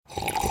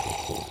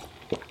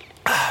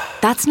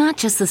That's not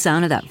just the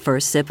sound of that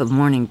first sip of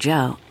Morning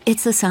Joe.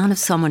 It's the sound of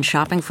someone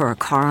shopping for a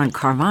car on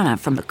Carvana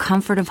from the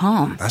comfort of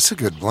home. That's a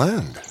good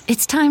blend.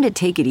 It's time to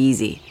take it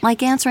easy,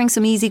 like answering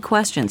some easy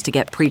questions to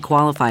get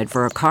pre-qualified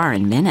for a car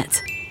in minutes.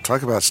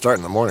 Talk about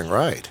starting the morning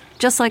right.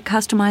 Just like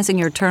customizing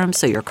your terms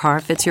so your car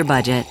fits your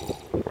budget.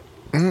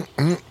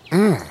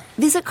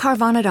 Visit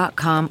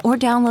Carvana.com or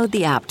download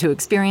the app to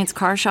experience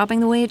car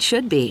shopping the way it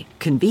should be.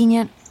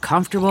 Convenient,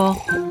 comfortable.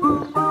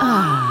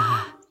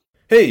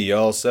 Hey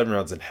y'all, 7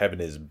 Rounds in Heaven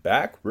is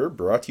back. We're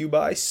brought to you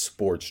by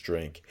Sports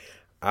Drink.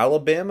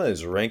 Alabama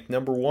is ranked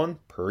number 1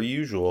 per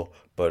usual,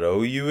 but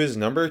OU is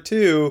number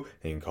 2,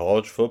 and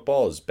college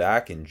football is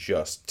back in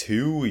just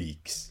 2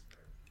 weeks.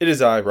 It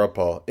is I, Rob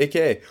Paul,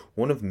 aka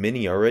one of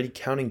many already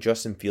counting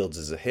Justin Fields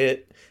as a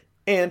hit,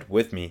 and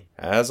with me,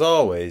 as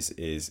always,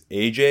 is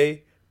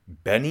AJ,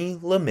 Benny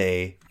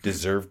LeMay,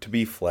 deserved to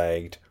be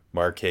flagged,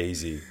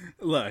 Marchese.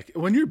 Look,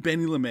 when you're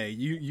Benny LeMay,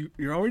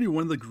 you're already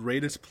one of the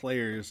greatest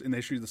players in the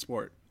history of the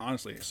sport,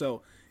 honestly.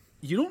 So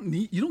you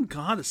don't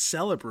gotta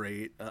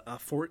celebrate a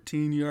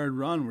 14-yard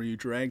run where you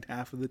dragged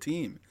half of the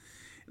team.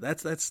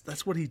 That's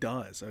what he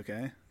does.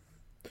 Okay.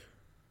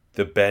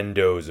 The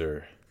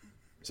Bendozer.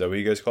 Is that what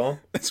you guys call him?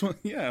 That's what.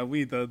 Yeah,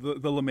 the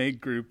LeMay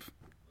group.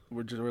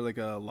 We're like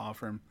a law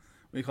firm.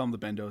 We call him the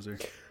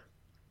Bendozer.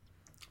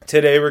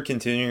 Today we're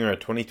continuing our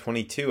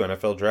 2022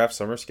 NFL Draft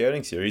Summer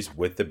Scouting Series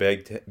with the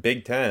Big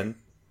Ten.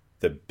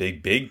 The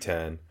Big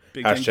Ten.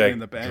 Hashtag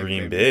the bag,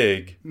 Dream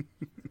baby. Big.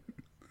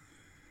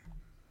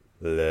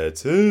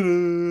 Let's hit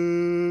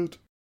it.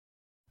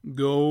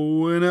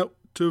 Going out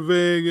to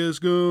Vegas,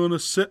 gonna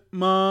set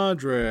my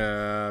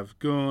draft.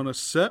 Gonna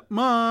set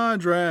my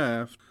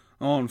draft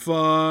on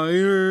fire.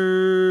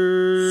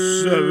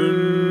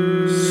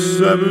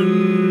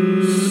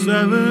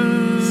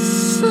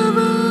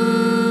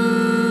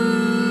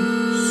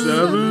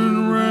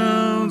 7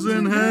 rounds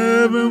in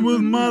heaven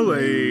with my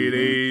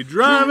lady,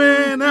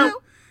 driving out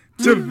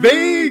to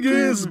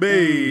Vegas,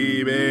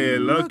 baby,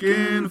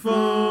 looking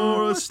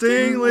for a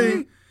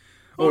Stingley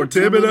or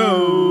Thibodeau.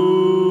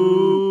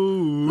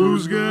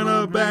 Who's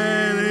gonna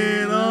bat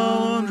it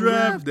on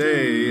draft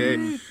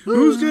day?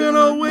 Who's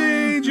gonna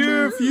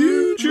wager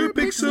future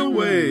picks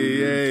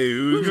away?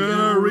 Who's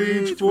gonna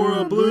reach for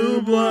a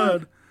blue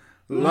blood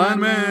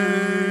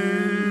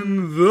lineman?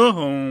 The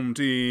home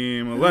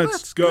team.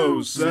 Let's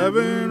go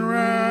 7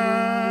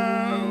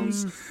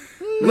 rounds.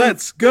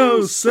 Let's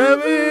go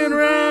 7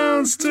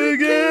 rounds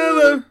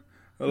together.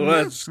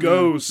 Let's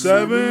go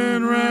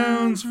 7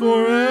 rounds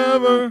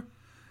forever.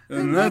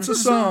 And that's a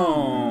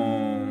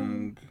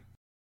song.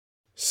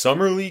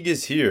 Summer League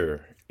is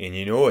here, and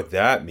you know what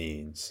that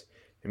means.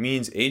 It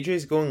means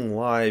AJ's going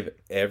live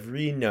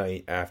every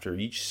night after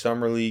each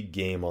Summer League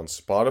game on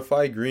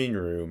Spotify Green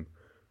Room,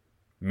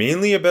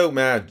 mainly about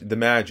the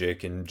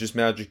Magic and just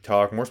Magic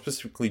talk, more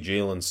specifically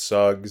Jalen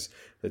Suggs.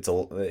 It's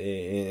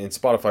in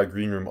Spotify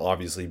Green Room,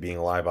 obviously being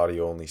a live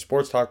audio only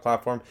sports talk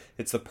platform.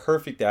 It's the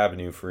perfect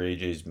avenue for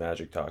AJ's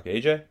Magic talk.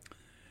 AJ?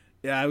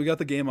 Yeah, we got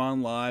the game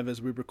on live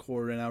as we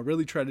record, and I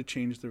really tried to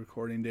change the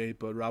recording date,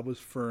 but Rob was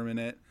firm in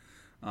it.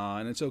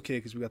 And it's okay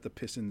because we got the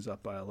Pistons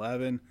up by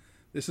 11.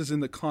 This is in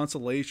the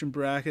consolation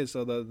bracket,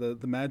 so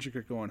the Magic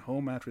are going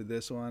home after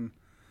this one.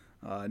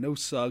 No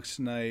Suggs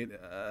tonight.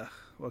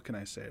 What can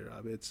I say,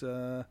 Rob? It's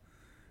a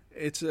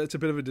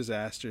bit of a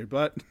disaster,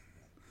 but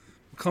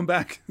we'll come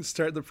back and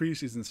start the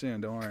preseason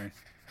soon. Don't worry.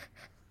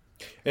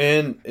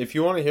 And if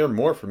you want to hear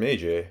more from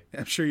AJ,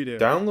 I'm sure you do.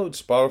 Download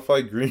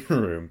Spotify Green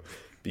Room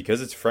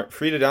because it's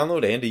free to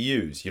download and to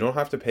use. You don't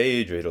have to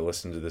pay AJ to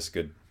listen to this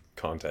good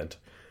content.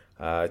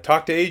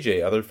 Talk to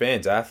AJ, other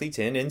fans, athletes,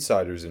 and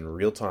insiders in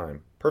real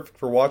time. Perfect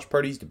for watch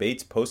parties,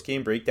 debates,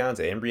 post-game breakdowns,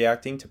 and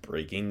reacting to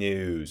breaking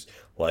news.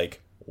 Like,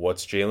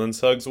 what's Jalen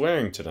Suggs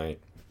wearing tonight?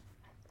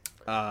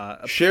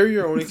 Share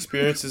your own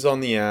experiences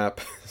on the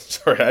app.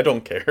 Sorry, I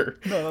don't care.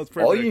 No, that's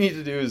perfect. All you need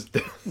to do is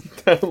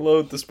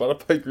download the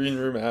Spotify Green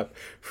Room app,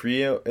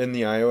 free in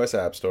the iOS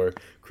App Store,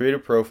 create a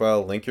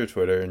profile, link your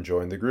Twitter, and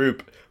join the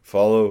group.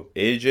 Follow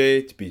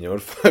AJ to be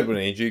notified when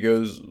AJ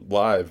goes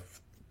live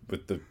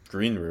with the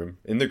Green Room,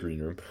 in the Green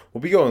Room. We'll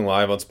be going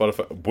live on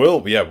Spotify.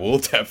 We'll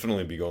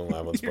definitely be going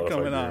live on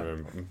Spotify Green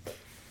Room.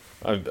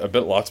 I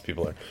bet lots of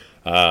people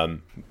are,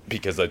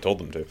 because I told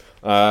them to.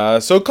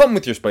 So come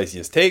with your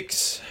spiciest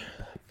takes.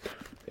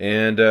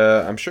 And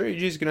I'm sure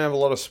AJ's going to have a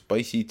lot of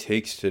spicy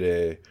takes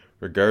today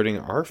regarding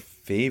our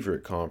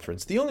favorite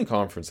conference, the only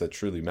conference that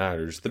truly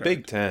matters, the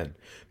Big Ten.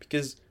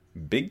 Because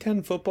Big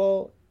Ten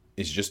football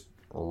is just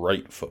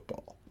right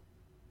football.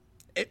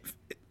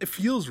 It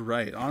feels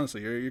right,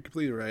 honestly. You're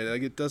completely right.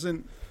 Like, it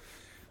doesn't.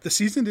 The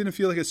season didn't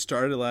feel like it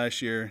started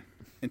last year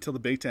until the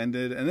Big Ten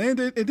did, and then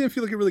it didn't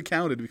feel like it really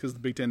counted because the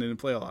Big Ten didn't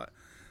play a lot.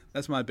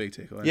 That's my big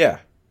takeaway. Yeah,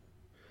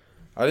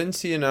 I didn't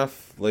see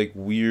enough like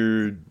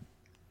weird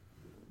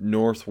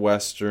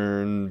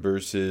Northwestern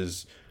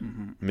versus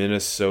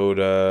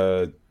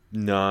Minnesota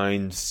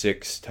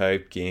 9-6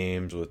 type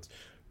games with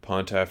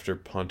punt after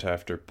punt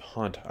after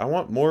punt. I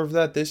want more of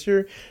that this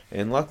year,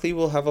 and luckily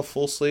we'll have a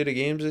full slate of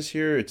games this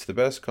year. It's the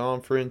best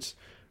conference.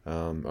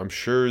 I'm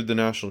sure the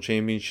national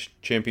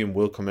champion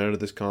will come out of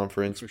this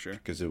conference For sure.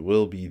 because it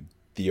will be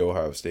the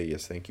Ohio State.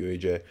 Yes, thank you,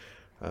 AJ.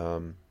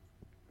 Or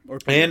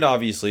And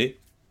obviously,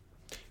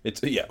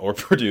 or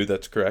Purdue.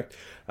 That's correct.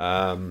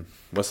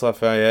 West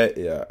Lafayette.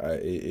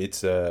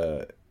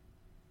 Yeah,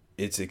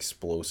 it's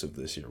explosive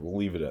this year. We'll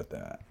leave it at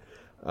that.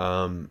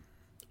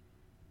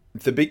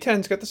 The Big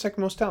Ten's got the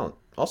second most talent.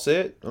 I'll say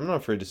it. I'm not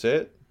afraid to say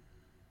it.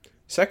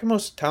 Second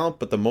most talent,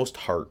 but the most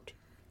heart.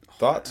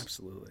 Thoughts?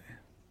 Absolutely.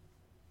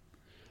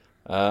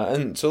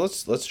 And so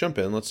let's jump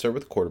in. Let's start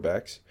with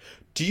quarterbacks.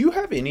 Do you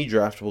have any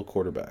draftable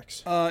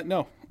quarterbacks?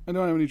 No, I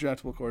don't have any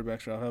draftable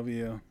quarterbacks. How have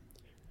you?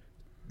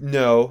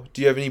 No.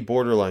 Do you have any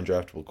borderline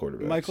draftable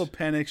quarterbacks? Michael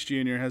Penix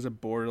Jr. has a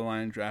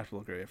borderline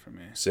draftable grade for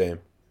me. Same.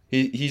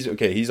 He's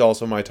okay. He's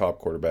also my top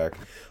quarterback.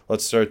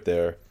 Let's start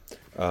there.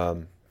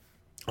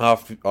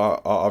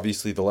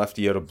 Obviously the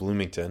lefty out of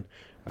Bloomington.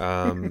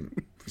 That's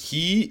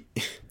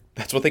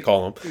what they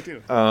call him. They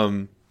do.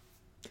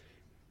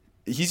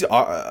 He's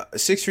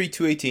 6'3",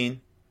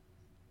 218.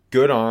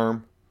 Good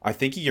arm. I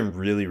think he can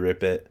really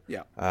rip it.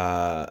 Yeah.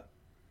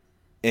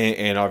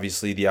 And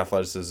obviously the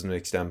athleticism to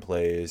extend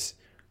plays.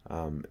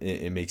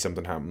 It makes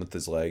something happen with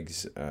his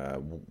legs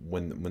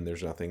when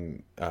there's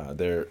nothing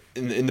there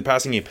in the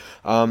passing game.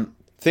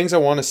 Things I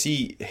want to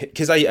see,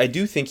 because I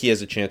do think he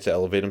has a chance to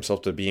elevate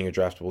himself to being a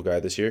draftable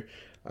guy this year.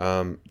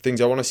 Things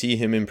I want to see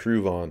him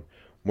improve on.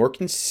 More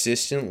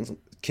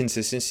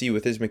consistency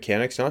with his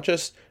mechanics, not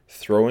just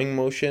throwing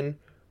motion,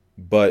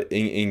 but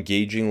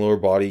engaging lower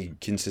body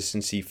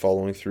consistency,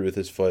 following through with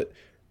his foot,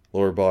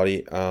 lower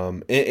body.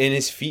 And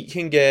his feet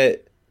can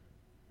get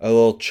a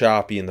little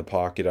choppy in the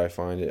pocket, I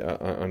find,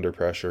 under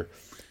pressure.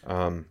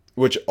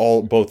 Which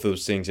both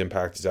those things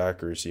impact his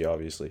accuracy,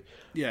 obviously.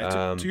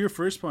 Yeah, to your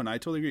first point, I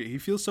totally agree. He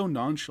feels so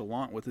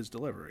nonchalant with his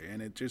delivery,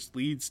 and it just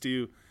leads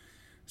to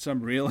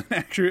some real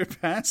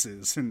inaccurate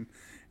passes. And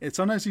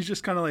sometimes he's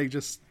just kind of like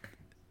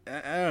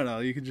I don't know.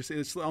 You could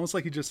it's almost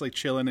like he's just like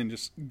chilling and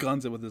just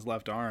guns it with his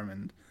left arm,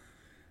 and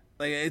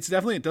like it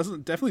definitely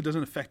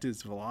doesn't affect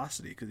his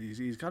velocity because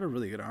he's got a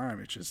really good arm.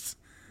 It's just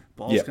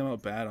balls come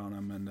out bad on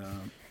him,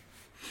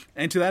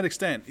 and to that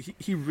extent,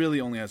 he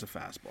really only has a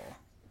fastball.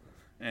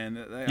 And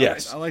I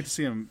like to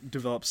see him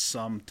develop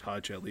some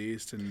touch at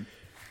least. And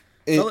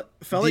other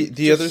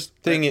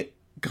thing.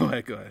 Go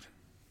ahead.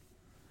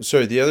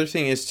 Sorry, the other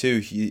thing is too.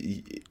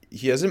 He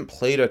hasn't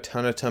played a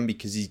ton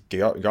because he's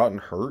gotten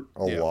hurt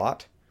a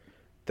lot.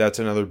 That's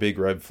another big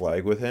red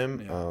flag with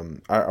him. Yeah.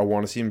 I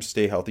want to see him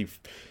stay healthy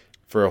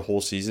for a whole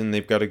season.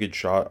 They've got a good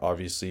shot,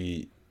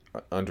 obviously.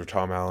 Under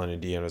Tom Allen,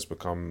 Indiana's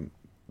become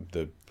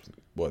the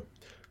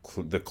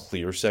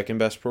clear second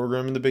best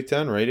program in the Big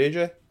Ten, right,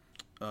 AJ?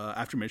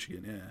 After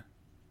Michigan, yeah.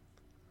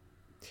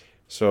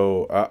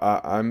 So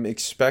I'm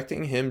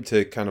expecting him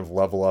to kind of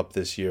level up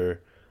this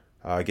year.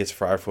 Gets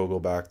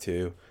Freifogel back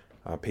too,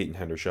 Peyton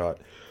Hendershot.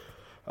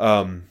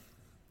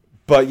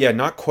 But yeah,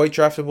 not quite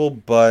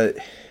draftable, but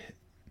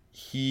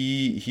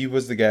he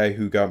was the guy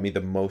who got me the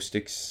most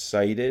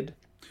excited.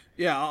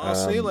 Yeah, I'll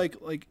say like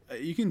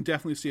you can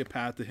definitely see a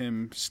path to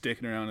him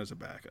sticking around as a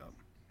backup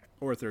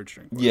or a third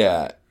string quarterback.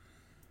 Yeah.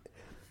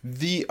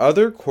 The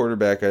other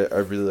quarterback I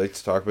really like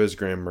to talk about is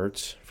Graham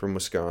Mertz from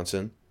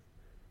Wisconsin,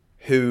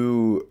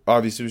 who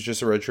obviously was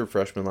just a redshirt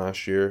freshman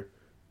last year.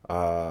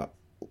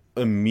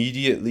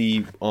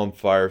 Immediately on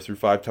fire, threw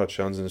 5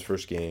 touchdowns in his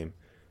first game.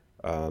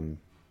 And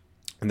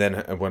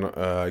then when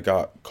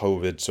got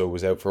COVID, so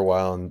was out for a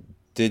while and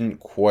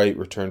didn't quite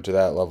return to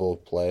that level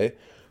of play.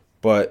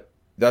 But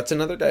that's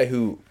another guy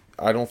who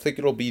I don't think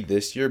it'll be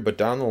this year, but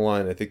down the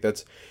line, I think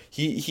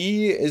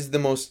he is the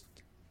most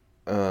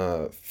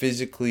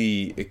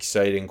physically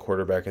exciting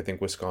quarterback I think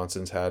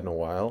Wisconsin's had in a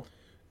while.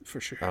 For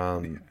sure.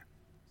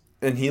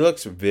 And he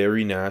looks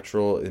very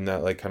natural in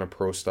that like kind of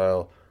pro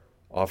style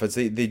offense.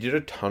 They did a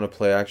ton of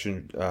play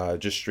action,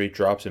 just straight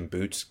drops and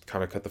boots,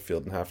 kind of cut the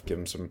field in half, give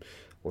him some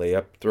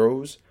layup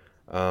throws.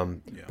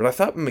 But I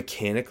thought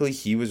mechanically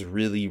he was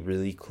really,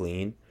 really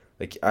clean.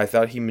 Like I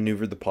thought he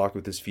maneuvered the pocket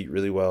with his feet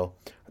really well.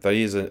 I thought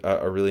he has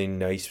a really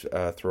nice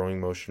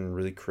throwing motion,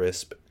 really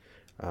crisp,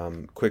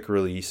 quick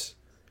release.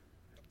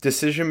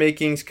 Decision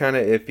making's kind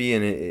of iffy,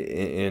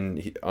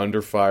 and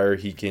under fire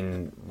he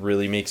can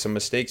really make some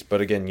mistakes. But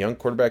again, young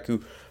quarterback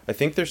who I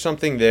think there's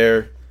something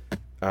there.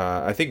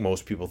 I think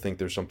most people think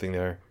there's something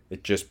there.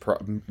 It just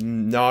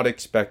not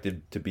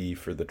expected to be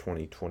for the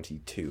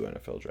 2022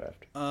 NFL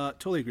draft.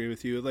 Totally agree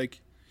with you.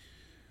 Like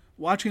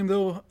watching him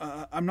though,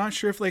 I'm not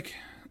sure if like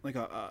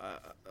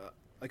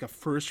a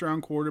first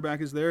round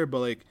quarterback is there, but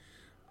like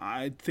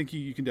I think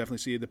you can definitely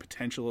see the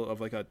potential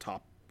of like a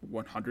top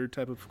 100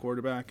 type of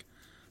quarterback.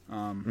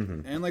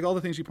 And like all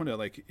the things you pointed out,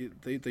 like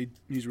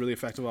he's really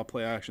effective on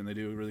play action. They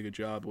do a really good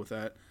job with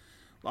that.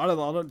 A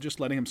lot of just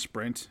letting him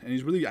sprint, and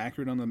he's really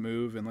accurate on the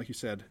move. And like you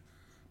said,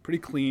 pretty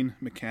clean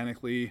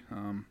mechanically.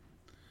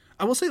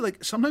 I will say,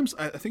 like sometimes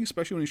I think,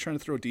 especially when he's trying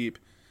to throw deep,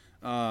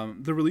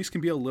 the release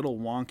can be a little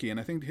wonky, and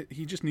I think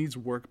he just needs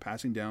work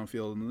passing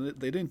downfield. And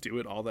they didn't do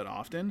it all that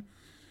often,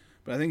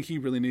 but I think he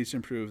really needs to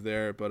improve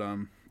there. But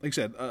like I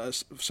said,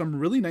 some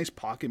really nice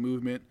pocket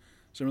movement.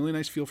 Some really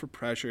nice feel for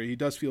pressure. He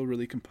does feel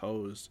really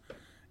composed.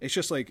 It's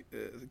just like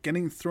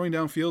throwing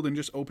downfield and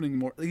just opening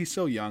more. He's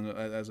so young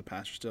as a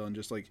passer still, and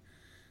just like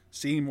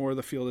seeing more of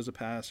the field as a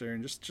passer,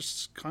 and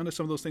just kind of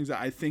some of those things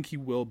that I think he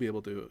will be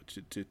able to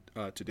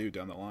do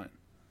down the line.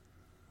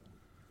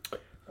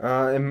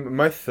 And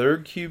my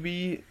third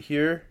QB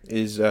here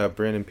is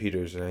Brandon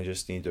Peters, and I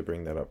just need to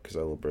bring that up because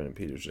I love Brandon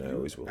Peters, and I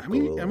always will. How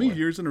many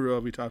years in a row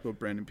have we talked about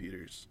Brandon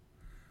Peters?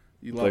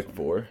 You love him.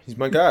 4. He's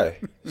my guy.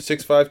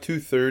 6'5",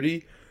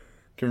 230.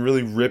 Can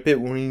really rip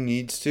it when he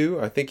needs to.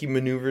 I think he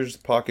maneuvers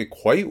the pocket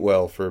quite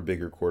well for a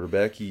bigger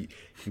quarterback. He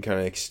can kind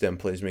of extend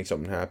plays, make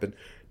something happen.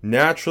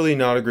 Naturally,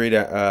 not a great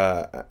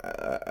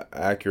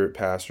accurate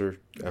passer.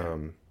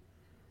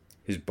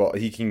 His ball,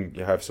 he can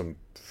have some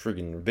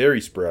friggin' very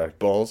sporadic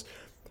balls.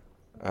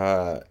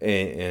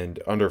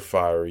 And under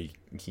fire,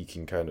 he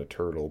can kind of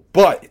turtle.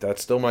 But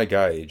that's still my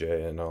guy,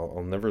 AJ, and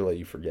I'll never let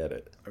you forget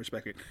it. I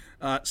respect it.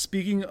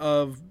 Speaking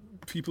of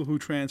people who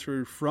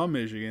transferred from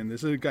Michigan,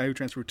 this is a guy who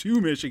transferred to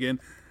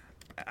Michigan.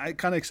 I'm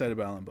kind of excited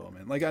about Alan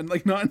Bowman.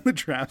 I'm not in the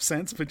draft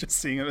sense, but just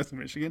seeing him as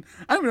Michigan.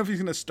 I don't know if he's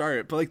going to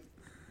start, but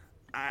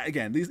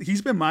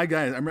he's been my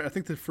guy. I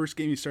think the first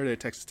game he started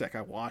at Texas Tech,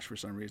 I watched for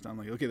some reason. I'm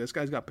like, okay, this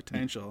guy's got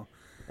potential.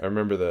 I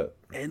remember that.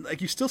 And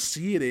you still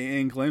see it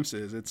in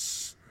glimpses.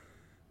 It's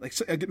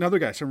another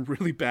guy, some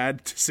really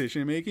bad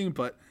decision making,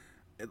 but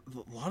a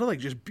lot of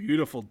just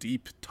beautiful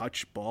deep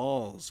touch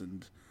balls,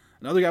 and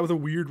another guy with a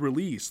weird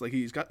release.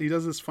 He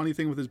does this funny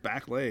thing with his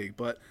back leg,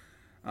 but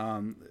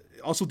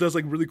also does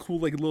really cool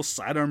little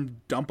sidearm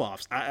dump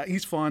offs.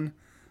 He's fun.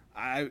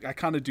 I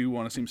kind of do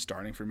want to see him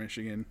starting for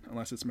Michigan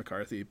unless it's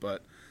McCarthy,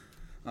 but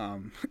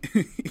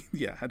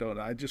yeah, I don't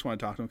know. I just want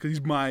to talk to him because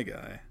he's my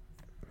guy.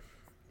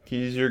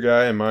 He's your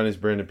guy, and mine is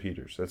Brandon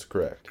Peters. That's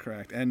correct.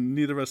 Correct, and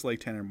neither of us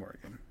like Tanner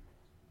Morgan.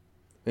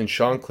 And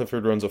Sean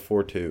Clifford runs a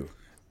 4.2.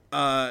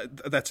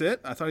 That's it?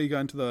 I thought you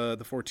got into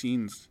the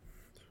 14s.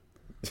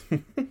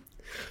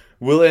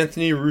 Will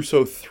Anthony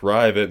Russo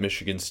thrive at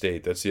Michigan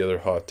State? That's the other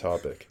hot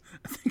topic.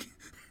 I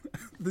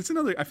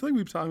feel like we've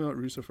been talking about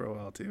Russo for a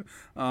while too.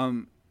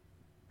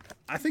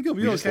 I think he'll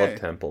be okay. We just love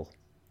Temple.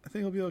 I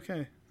think he'll be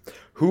okay.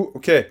 Who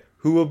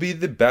will be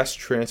the best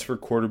transfer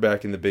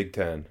quarterback in the Big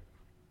Ten?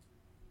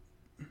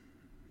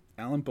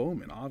 Alan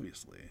Bowman,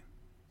 obviously.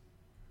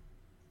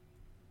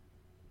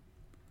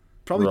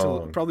 Probably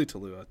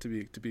Tallulah,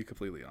 to be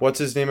completely honest. What's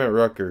his name at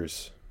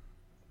Rutgers?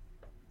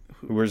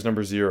 Who wears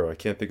number 0? I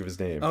can't think of his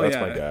name. That's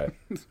my guy.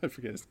 I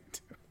forget his name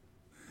too.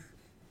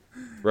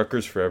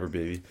 Rutgers forever,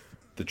 baby.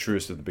 The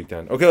truest of the Big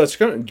Ten. Okay, let's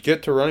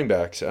get to running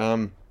backs.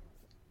 I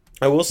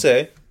will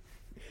say,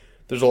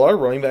 there's a lot of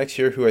running backs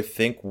here who I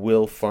think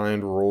will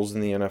find roles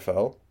in the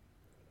NFL.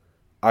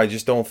 I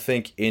just don't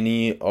think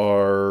any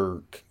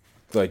are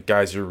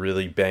guys are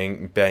really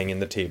banging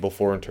the table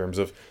for in terms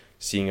of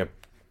seeing a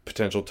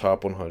potential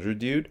top 100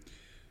 dude.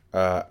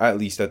 At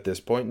least at this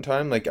point in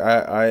time.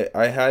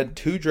 I had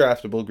 2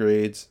 draftable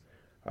grades,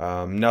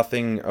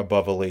 nothing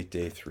above a late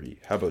day 3.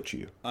 How about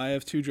you? I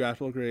have 2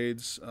 draftable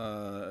grades,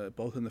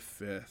 both in the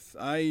 5th.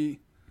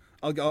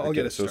 I'll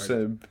get it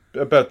started. So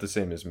about the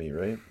same as me,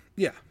 right?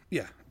 Yeah,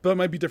 but it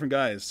might be different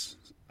guys.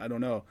 I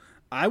don't know.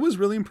 I was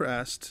really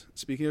impressed,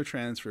 speaking of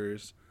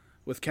transfers,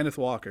 with Kenneth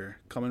Walker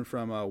coming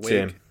from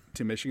Wake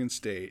to Michigan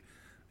State.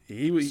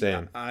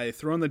 I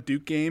threw on the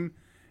Duke game,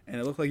 and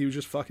it looked like he was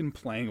just fucking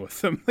playing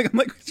with them. I'm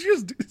like,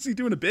 is he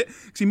doing a bit?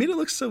 Because he made it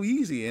look so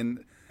easy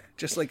and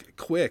just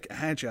quick,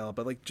 agile,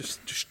 but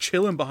just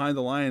chilling behind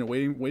the line,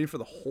 waiting for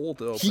the hole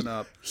to open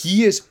up.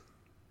 He is.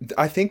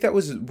 I think that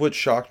was what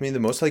shocked me the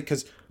most.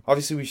 Because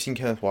obviously we've seen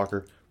Kenneth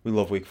Walker. We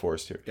love Wake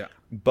Forest here. Yeah.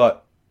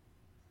 But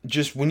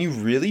just when you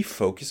really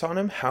focus on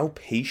him, how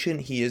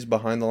patient he is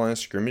behind the line of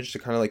scrimmage to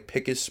kind of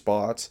pick his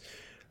spots,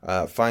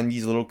 find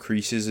these little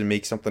creases and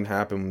make something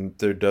happen when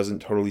there doesn't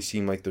totally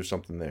seem like there's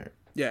something there.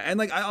 Yeah,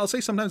 and I'll say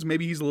sometimes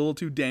maybe he's a little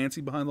too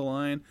dancey behind the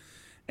line,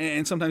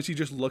 and sometimes he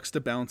just looks to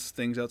bounce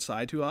things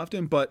outside too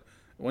often. But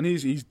when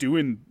he's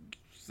doing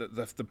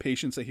the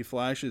patience that he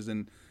flashes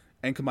and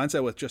combines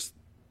that with just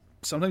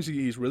sometimes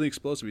he's really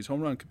explosive. He's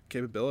home run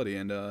capability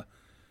and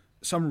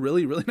some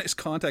really really nice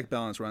contact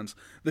balance runs.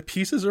 The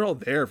pieces are all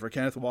there for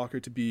Kenneth Walker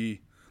to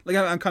be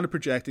I'm kind of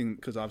projecting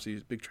because obviously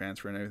he's a big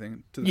transfer and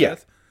everything to the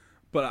 5th,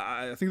 but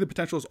I think the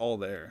potential is all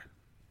there.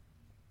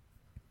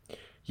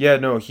 Yeah,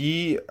 no,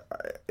 he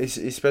is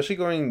especially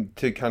going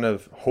to kind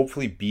of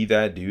hopefully be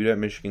that dude at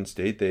Michigan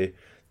State.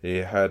 They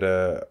had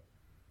a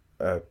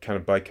kind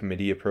of by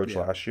committee approach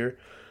last year,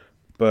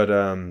 but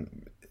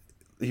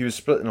he was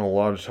splitting a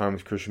lot of time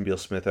with Christian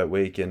Beal-Smith at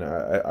Wake, and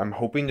I'm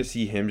hoping to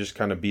see him just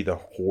kind of be the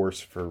horse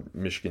for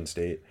Michigan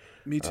State.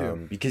 Me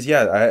too. Because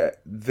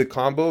the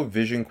combo of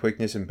vision,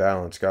 quickness, and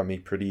balance got me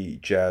pretty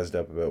jazzed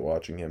up about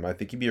watching him. I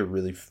think he'd be a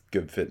really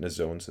good fit in a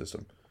zone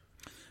system.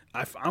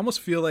 I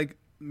almost feel like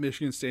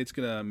Michigan State's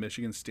gonna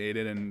Michigan State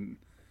it and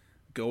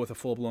go with a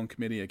full-blown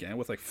committee again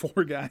with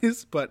 4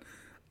 guys, but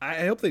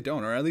I hope they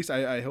don't, or at least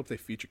I hope they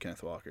feature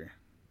Kenneth Walker.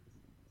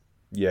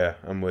 Yeah,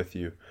 I'm with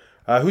you.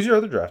 Who's your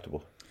other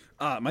draftable?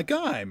 My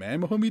guy,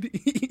 man, Mohamed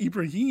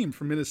Ibrahim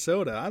from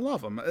Minnesota. I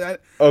love him.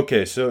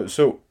 Okay,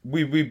 so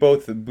we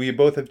both have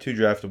two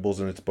draftables,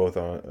 and it's both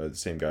on the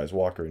same guys,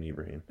 Walker and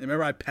Ibrahim.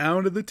 Remember, I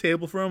pounded the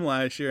table for him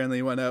last year, and then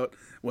he went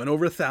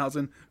over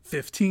 1,000,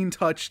 15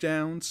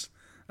 touchdowns.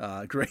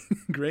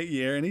 Great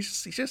year, and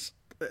he's just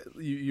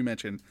you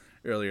mentioned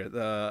earlier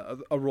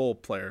a role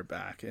player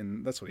back,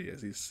 and that's what he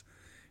is. He's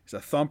a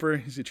thumper.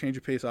 He's a change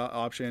of pace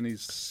option.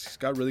 He's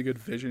got really good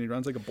vision. He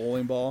runs like a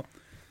bowling ball.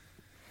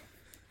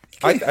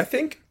 I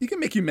think he can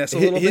make you miss a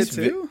little bit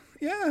too.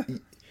 Yeah.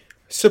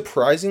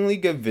 Surprisingly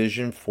good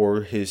vision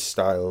for his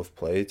style of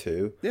play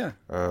too. Yeah.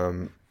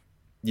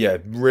 Yeah,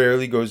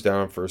 rarely goes down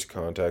on first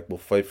contact. Will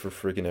fight for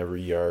freaking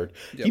every yard.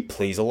 Yep. He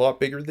plays a lot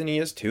bigger than he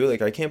is too.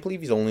 Like, I can't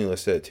believe he's only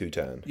listed at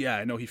 210. Yeah,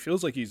 I know. He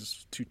feels like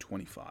he's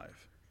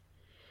 225.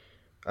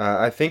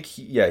 I think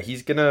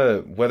he's gonna,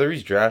 whether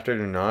he's drafted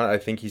or not, I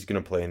think he's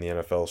gonna play in the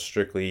NFL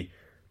strictly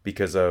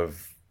because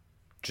of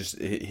just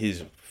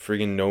his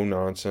friggin'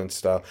 no-nonsense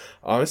style.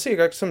 Honestly, I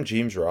got some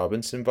James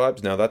Robinson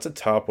vibes. Now, that's a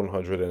top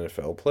 100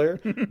 NFL player,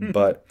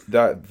 but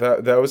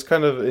that was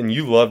kind of... And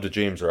you loved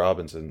James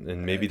Robinson,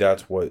 and maybe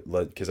that's what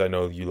led... Because I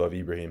know you love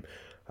Ibrahim.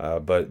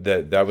 But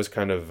that was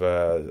kind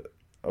of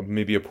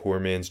maybe a poor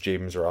man's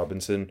James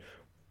Robinson.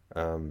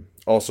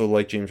 Also,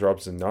 like James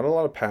Robinson, not a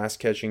lot of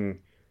pass-catching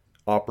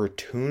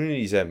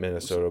opportunities at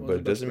Minnesota, but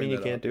it doesn't mean you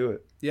can't do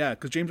it. Yeah,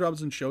 because James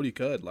Robinson showed he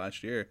could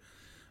last year.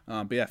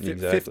 But yeah, exactly.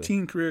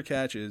 15 career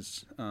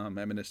catches at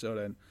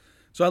Minnesota, and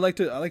so I like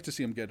to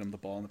see him get him the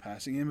ball in the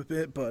passing game a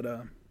bit. But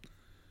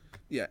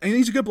yeah, and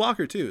he's a good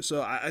blocker too.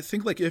 So I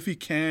think like if he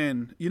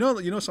can,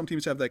 some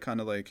teams have that kind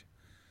of like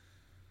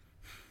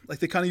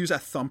they kind of use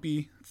that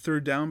thumpy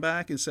third down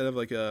back instead of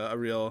like a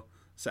real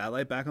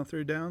satellite back on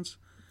third downs.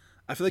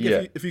 I feel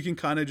like if you can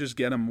kind of just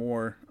get him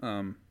more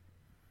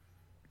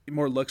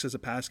looks as a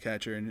pass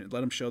catcher and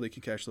let him show they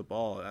can catch the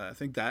ball, I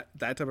think that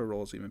type of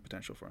role is even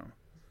potential for him.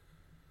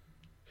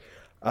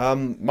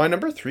 My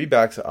number 3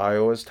 back's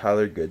Iowa's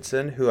Tyler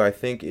Goodson, who I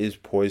think is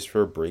poised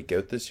for a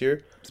breakout this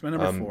year. It's my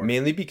number 4.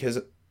 Mainly because,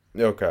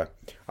 okay,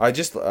 I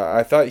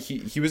thought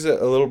he was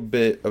a little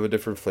bit of a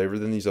different flavor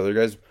than these other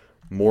guys,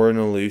 more an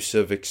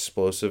elusive,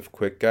 explosive,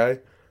 quick guy.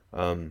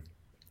 And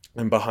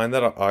behind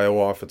that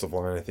Iowa offensive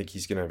line, I think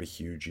he's gonna have a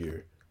huge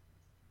year.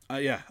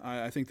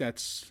 I think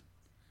that's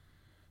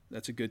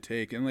a good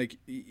take, and like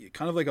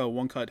kind of like a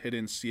one cut hit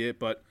and see it,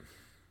 but.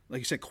 Like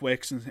you said,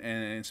 quicks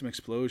and some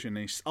explosion.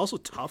 And he's also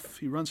tough.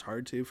 He runs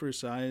hard, too, for his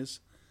size.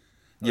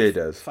 Yeah, he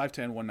does.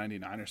 5'10",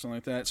 199 or something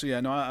like that. So, yeah,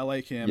 no, I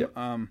like him. Yep.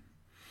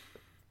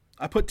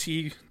 I put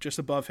Teague just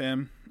above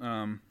him.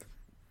 I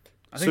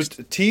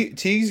think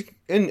Teague's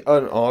an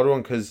odd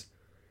one because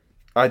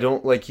I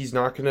don't, like, he's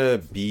not going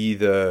to be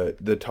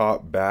the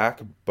top back,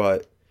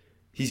 but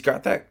he's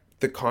got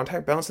the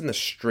contact balance and the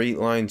straight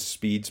line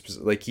speed.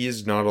 Like, he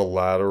is not a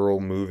lateral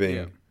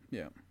moving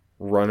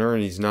runner,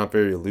 and he's not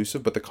very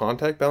elusive, but the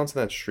contact balance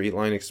and that straight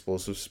line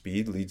explosive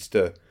speed leads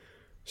to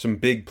some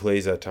big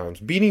plays at times.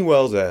 Beanie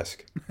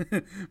Wells-esque.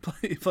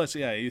 Plus,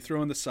 yeah, you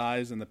throw in the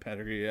size and the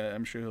pedigree,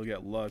 I'm sure he'll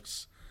get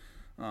looks.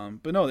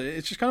 But no,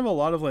 it's just kind of a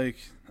lot of like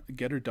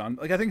get her done.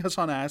 Like I think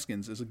Hassan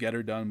Haskins is a get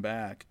her done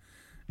back.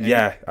 And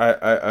yeah,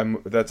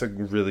 I'm. That's a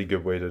really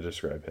good way to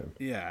describe him.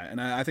 Yeah, and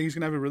I think he's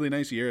gonna have a really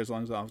nice year as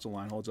long as the offensive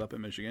line holds up at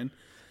Michigan,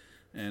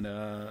 and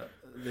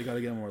they got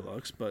to get more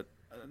looks. But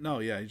no,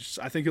 yeah,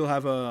 I think he'll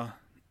have a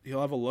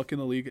look in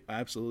the league,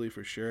 absolutely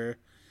for sure.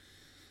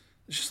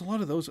 There's just a lot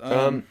of those.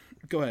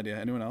 Go ahead, yeah.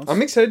 Anyone else?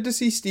 I'm excited to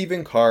see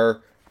Stephen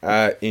Carr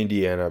at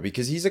Indiana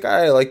because he's a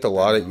guy I liked a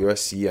lot at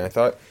USC, and I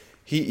thought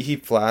he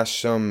flashed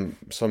some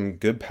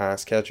good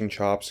pass catching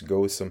chops,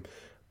 go with some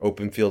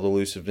open field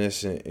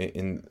elusiveness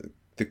and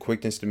the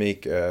quickness to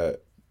make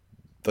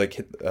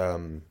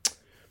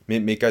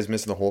make guys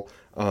miss in the hole.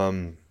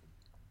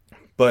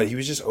 But he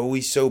was just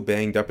always so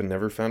banged up and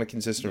never found a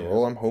consistent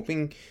role. I'm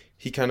hoping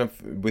he kind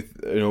of,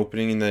 with an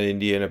opening in that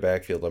Indiana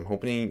backfield, I'm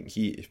hoping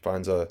he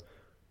finds a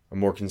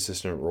more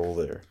consistent role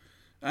there.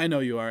 I know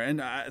you are,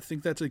 and I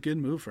think that's a good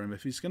move for him.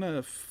 If he's going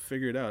to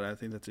figure it out, I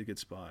think that's a good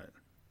spot.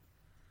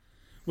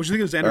 What do you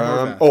think of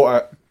Xander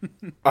Horvath?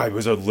 I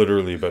was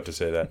literally about to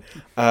say that.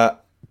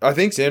 I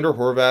think Xander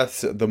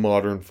Horvath's the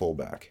modern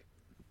fullback.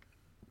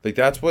 Like,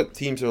 that's what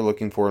teams are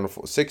looking for in a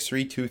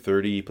 6'3",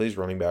 230. He plays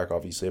running back,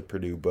 obviously, at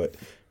Purdue, but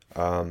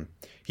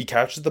he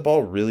catches the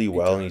ball really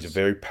well, and he's a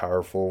very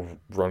powerful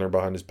runner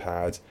behind his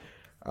pads.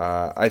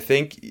 I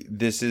think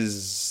this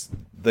is,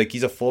 like,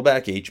 he's a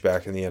fullback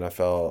H-back in the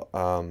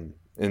NFL,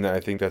 and I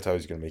think that's how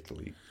he's going to make the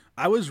league.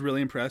 I was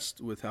really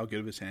impressed with how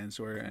good his hands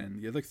were, and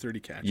he had like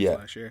 30 catches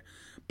last year.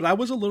 But I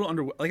was a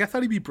little I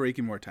thought he'd be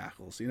breaking more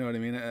tackles. You know what I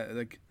mean?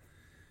 Like,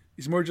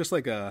 he's more just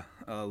like a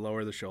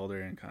lower the shoulder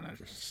and kind of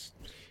just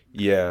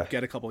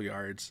get a couple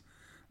yards.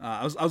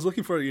 I was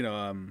looking for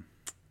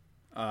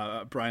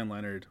Brian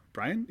Leonard.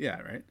 Brian? Yeah,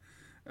 right.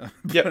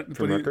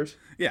 From Rutgers.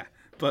 Yeah,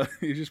 but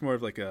he's just more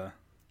of like a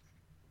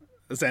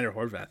Xander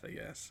Horvath, I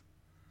guess.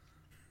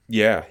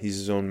 Yeah, he's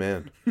his own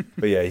man.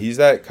 But yeah, he's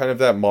that kind of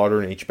that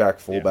modern H-back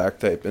fullback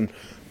type. And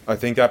I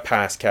think that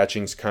pass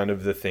catching's kind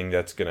of the thing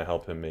that's going to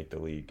help him make the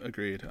league.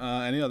 Agreed.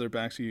 Any other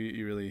backs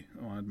you really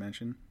want to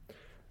mention?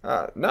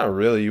 Not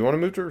really. You want to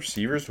move to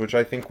receivers, which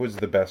I think was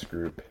the best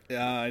group.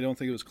 Yeah, I don't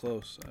think it was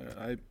close.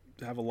 I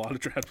have a lot of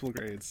draftable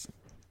grades.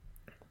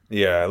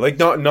 Yeah, like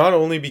not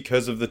only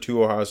because of the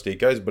two Ohio State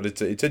guys, but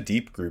it's a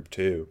deep group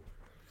too.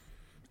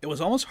 It was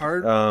almost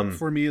hard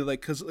for me,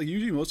 like, because like,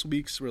 usually most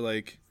weeks were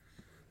like,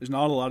 there's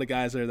not a lot of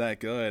guys that are that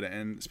good,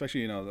 and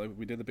especially like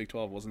we did the Big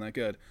 12 wasn't that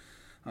good.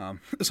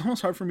 It's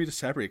almost hard for me to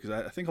separate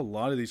because I think a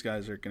lot of these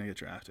guys are going to get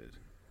drafted.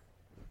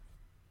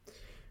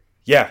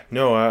 Yeah,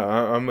 no,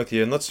 I'm with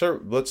you. And let's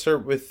start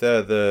with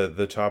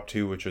the top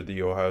two, which are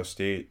the Ohio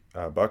State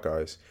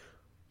Buckeyes.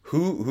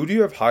 Who do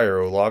you have higher,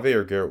 Olave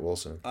or Garrett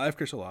Wilson? I have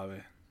Chris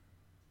Olave.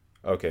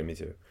 Okay, me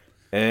too.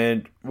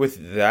 And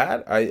with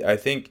that, I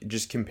think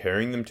just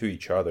comparing them to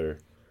each other,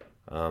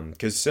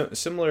 because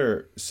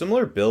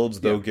similar builds,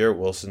 though Garrett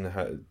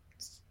Wilson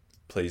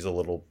plays a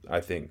little,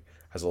 I think,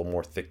 has a little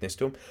more thickness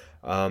to him.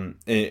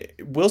 And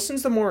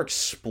Wilson's the more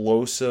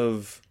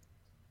explosive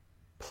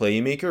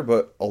playmaker,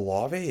 but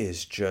Olave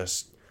is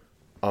just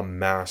a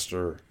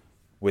master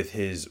with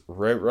his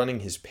route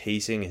running, his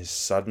pacing, his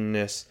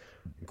suddenness,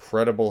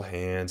 incredible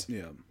hands,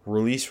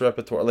 release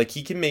repertoire. Like,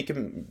 he can make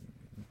him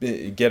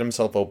get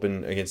himself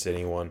open against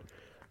anyone.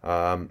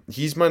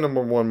 He's my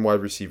number one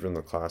wide receiver in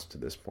the class to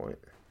this point.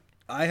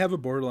 I have a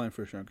borderline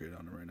first round grade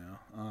on him right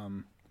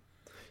now.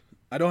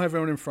 I don't have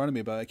everyone in front of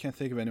me, but I can't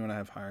think of anyone I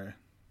have higher.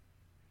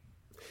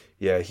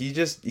 Yeah, he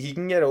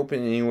can get open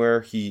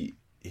anywhere. He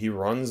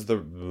runs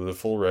the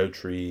full route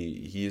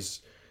tree.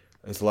 His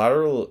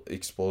lateral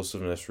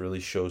explosiveness really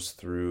shows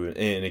through,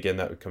 and again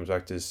that comes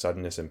back to his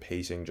suddenness and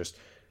pacing. Just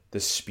the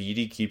speed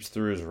he keeps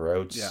through his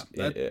routes,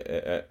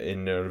 in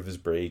and out of his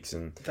breaks,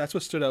 and that's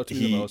what stood out to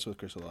me the most with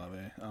Chris Olave.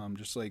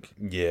 Just like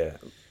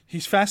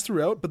he's fast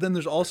throughout, but then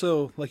there's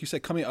also, like you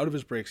said, coming out of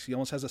his breaks, he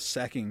almost has a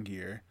second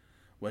gear,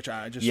 which he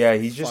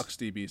fucks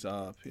DBs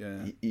up.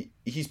 Yeah,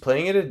 he's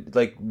playing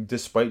at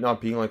despite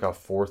not being like a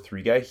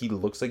 4.3 guy, he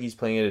looks like he's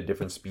playing at a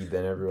different speed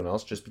than everyone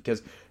else, just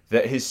because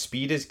that his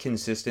speed is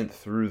consistent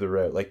through the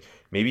route. Like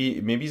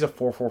maybe he's a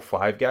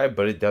 4.45 guy,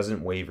 but it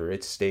doesn't waver;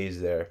 it stays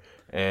there.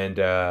 And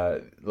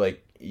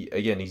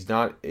again, he's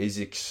not as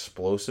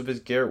explosive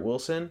as Garrett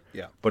Wilson,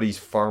 but he's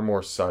far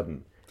more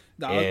sudden.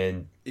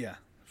 Yeah,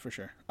 for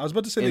sure. I was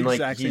about to say the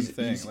exact same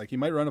thing. Like, he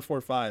might run a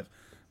 4.5,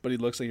 but he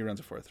looks like he runs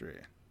a 4.3.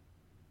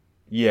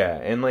 Yeah,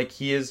 and like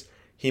he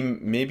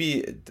may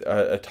be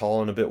a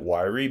tall and a bit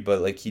wiry,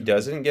 but like he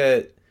doesn't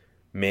get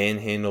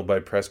manhandled by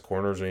press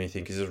corners or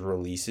anything because his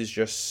release is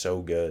just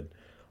so good.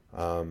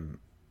 I'm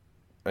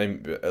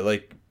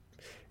like,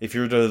 if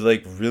you were to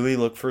like really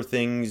look for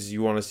things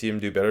you want to see him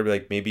do better,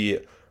 like maybe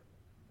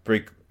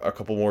break a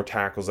couple more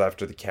tackles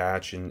after the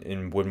catch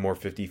and win more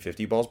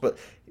 50-50 balls, but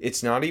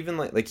it's not even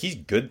like he's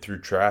good through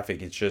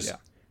traffic. It's just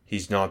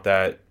he's not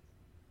that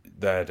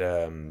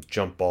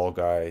jump ball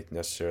guy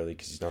necessarily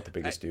because he's not the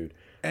biggest dude.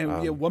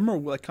 And one more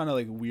like kind of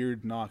like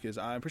weird knock is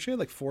I'm pretty sure he had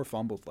like 4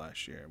 fumbles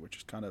last year, which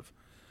is kind of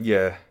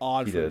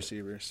odd for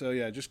receivers. So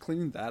yeah, just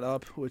cleaning that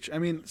up. Which, I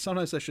mean,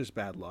 sometimes that's just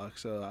bad luck.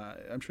 So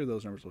I'm sure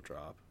those numbers will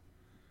drop.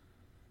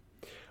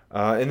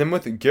 And then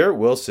with Garrett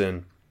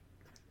Wilson,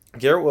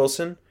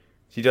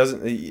 he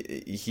doesn't.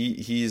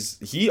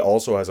 He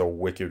also has a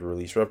wicked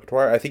release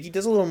repertoire. I think he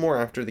does a little more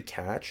after the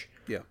catch.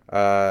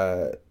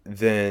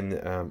 Than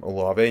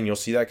Olave, and you'll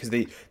see that because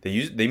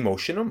they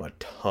motion him a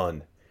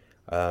ton,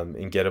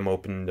 and get him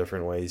open in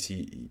different ways.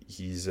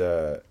 He's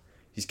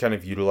kind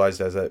of utilized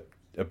as a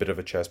bit of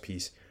a chess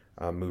piece,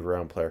 move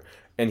around player,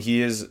 and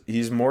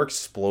he's more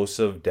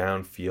explosive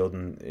downfield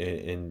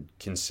and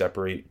can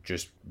separate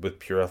just with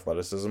pure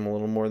athleticism a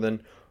little more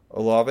than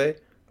Olave.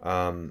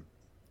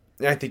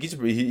 I think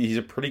he's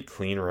a pretty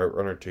clean route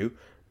runner too.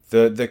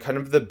 The kind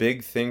of the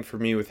big thing for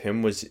me with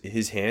him was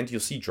his hand. You'll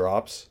see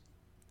drops.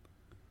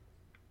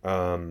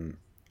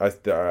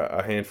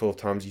 A handful of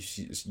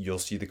times you'll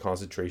see the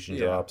concentration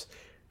drops,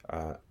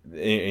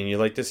 and you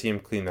like to see him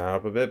clean that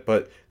up a bit.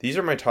 But these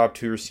are my top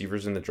 2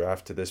 receivers in the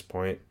draft to this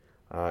point,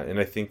 and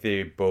I think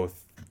they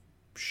both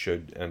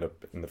should end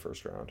up in the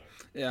first round.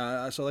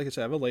 Yeah, so like I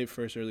said, I have a late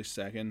first, early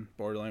second,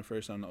 borderline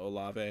first on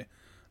Olave.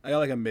 I got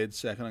like a mid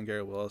second on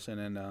Garrett Wilson,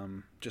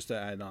 and just to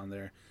add on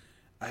there,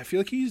 I feel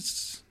like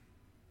he's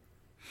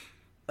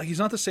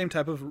not the same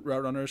type of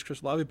route runner as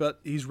Chris Olave, but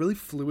he's really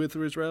fluid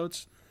through his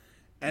routes.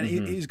 And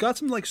he's got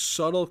some like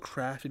subtle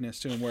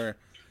craftiness to him, where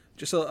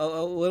just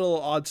a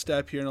little odd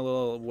step here and a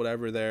little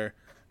whatever there,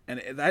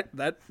 and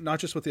that not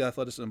just with the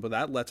athleticism, but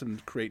that lets him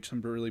create some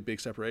really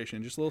big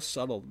separation. Just little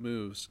subtle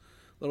moves,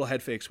 little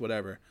head fakes,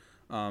 whatever,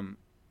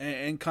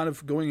 and kind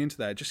of going into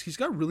that, just he's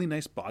got really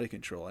nice body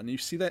control, and you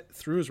see that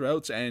through his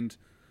routes and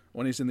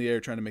when he's in the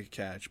air trying to make a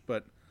catch.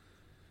 But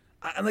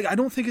I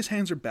don't think his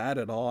hands are bad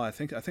at all. I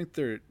think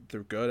they're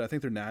good. I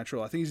think they're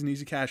natural. I think he's an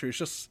easy catcher. It's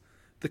just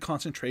the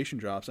concentration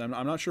drops. I'm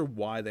not sure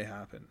why they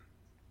happen.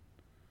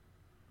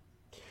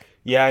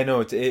 Yeah, I know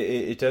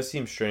it does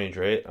seem strange,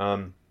 right?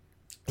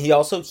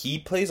 He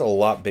plays a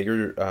lot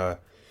bigger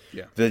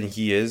than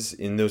he is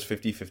in those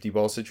 50-50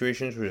 ball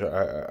situations, which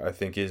I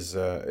think is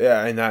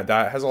and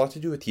that has a lot to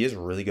do with he has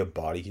really good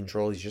body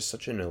control. He's just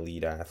such an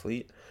elite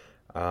athlete.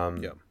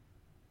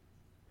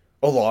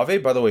 Olave,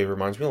 by the way,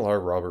 reminds me a lot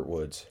of Robert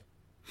Woods.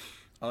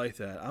 I like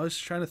that. I was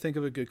trying to think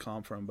of a good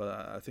comp for him, but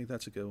I think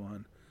that's a good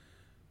one.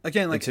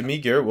 Again, like, and to me,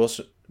 Garrett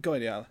Wilson. Go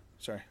ahead, yeah.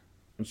 Sorry,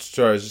 I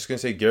was just gonna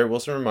say Garrett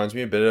Wilson reminds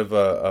me a bit of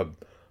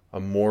a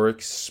more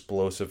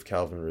explosive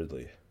Calvin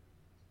Ridley.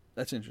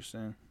 That's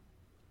interesting.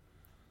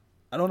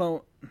 I don't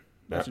know.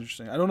 That's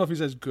interesting. I don't know if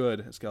he's as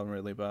good as Calvin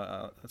Ridley,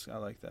 but I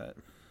like that.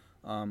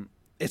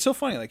 It's so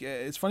funny. Like,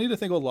 it's funny to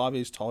think Olave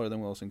is taller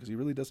than Wilson because he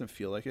really doesn't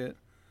feel like it.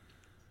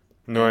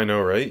 No, I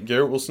know, right?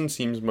 Garrett Wilson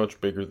seems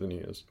much bigger than he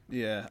is.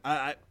 Yeah,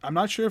 I'm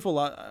not sure if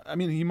I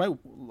mean, he might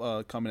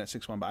come in at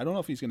 6'1", but I don't know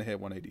if he's going to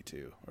hit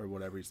 182 or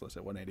whatever he's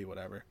listed, 180,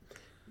 whatever.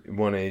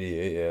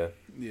 188, yeah.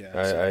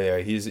 Yeah.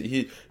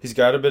 He's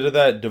got a bit of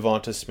that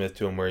Devonta Smith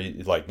to him, where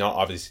he, like, not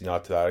obviously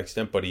not to that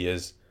extent, but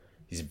he's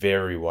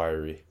very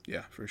wiry.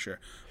 Yeah, for sure.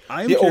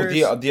 I'm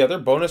curious. The other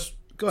bonus.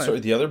 Go ahead. Sorry,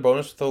 the other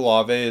bonus with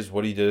Olave is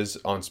what he does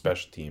on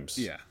special teams.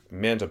 Yeah,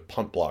 man's a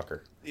punt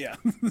blocker. Yeah,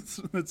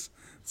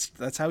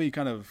 that's how he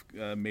kind of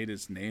made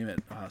his name at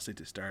Ohio State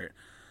to start.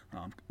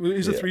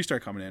 He's a 3-star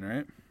coming in,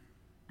 right?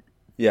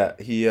 Yeah,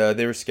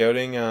 they were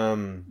scouting. I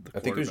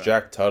think it was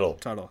Jack Tuttle.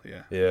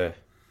 Yeah. Yeah.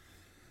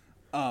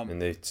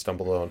 And they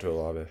stumbled onto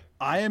Olave.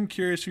 I am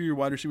curious who your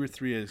wide receiver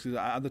 3 is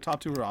because the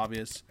top 2 are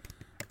obvious.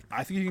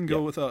 I think you can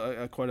go with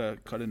quite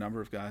a number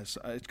of guys.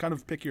 It's kind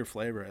of pick your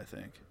flavor, I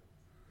think.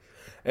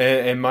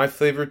 And my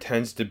flavor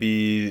tends to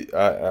be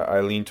I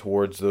lean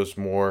towards those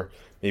more,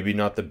 maybe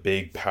not the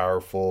big,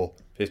 powerful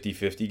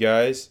 50-50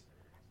 guys,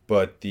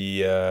 but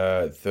the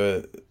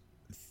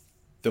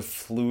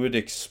fluid,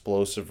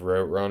 explosive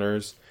route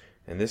runners.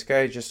 And this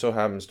guy just so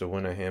happens to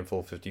win a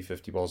handful of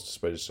 50-50 balls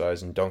despite his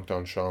size and dunked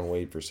on Sean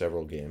Wade for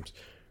several games,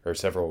 or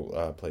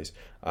several plays.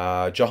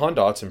 Jahan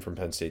Dotson from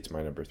Penn State's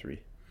my number 3.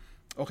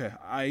 Okay,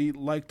 I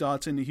like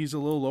Dotson. He's a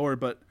little lower,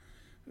 but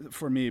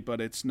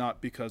it's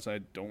not because I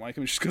don't like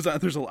him. It's just because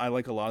I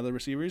like a lot of the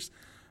receivers.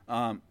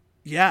 I'm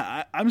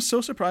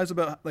so surprised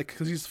about, like,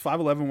 because he's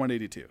 5'11",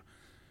 182,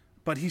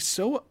 but he's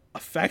so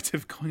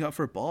effective going up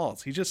for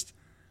balls. He just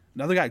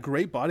another guy,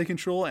 great body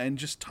control and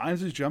just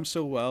times his jumps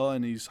so well,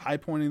 and he's high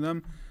pointing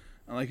them.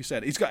 And like you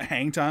said, he's got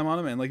hang time on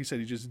him, and like you said,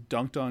 he just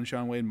dunked on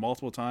Sean Wade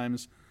multiple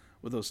times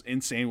with those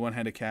insane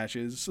one-handed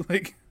catches.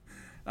 Like.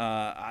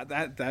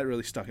 That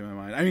really stuck in my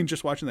mind. I mean,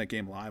 just watching that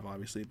game live,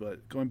 obviously,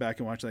 but going back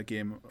and watching that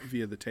game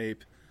via the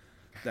tape,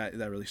 that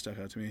really stuck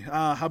out to me.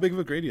 How big of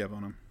a grade do you have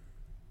on him?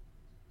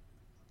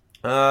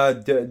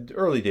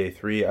 Early day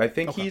 3. I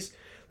think he's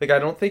like, I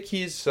don't think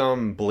he's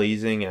some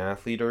blazing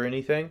athlete or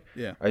anything.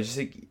 Yeah. I just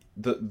think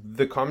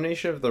the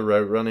combination of the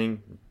route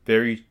running,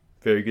 very,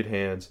 very good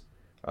hands,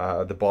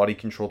 the body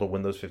control to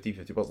win those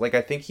 50-50 balls. Like,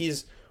 I think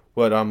he's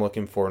what I'm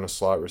looking for in a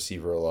slot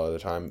receiver a lot of the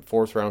time.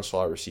 4th round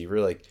slot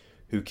receiver, like,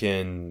 who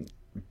can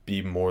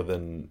be more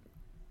than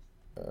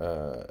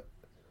a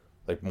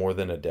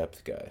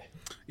depth guy.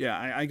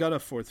 Yeah, I got a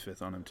 4th,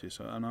 5th on him too,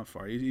 so I'm not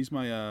far. He's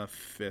my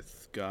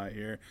 5th guy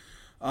here.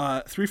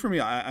 3 for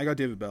me, I got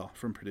David Bell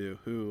from Purdue,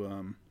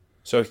 who...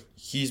 so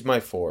he's my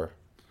 4.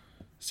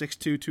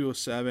 6'2",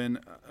 207,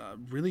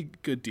 really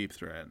good deep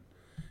threat.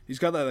 He's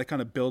got that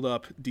kind of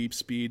build-up deep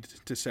speed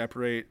to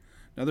separate.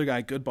 Another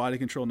guy, good body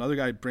control. Another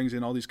guy brings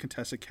in all these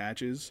contested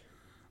catches.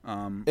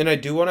 And I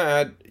do want to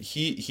add,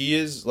 he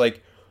is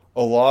like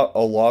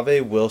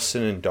Olave,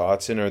 Wilson, and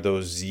Dotson are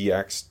those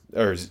ZX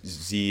or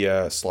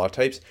Z slot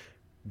types.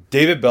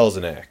 David Bell's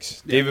an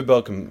X. Yeah. David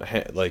Bell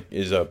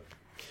is a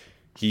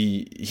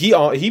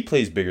he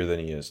plays bigger than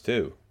he is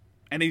too.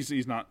 And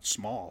he's not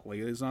small. Like,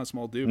 he's not a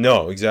small dude.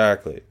 No,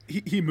 exactly.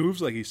 He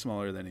moves like he's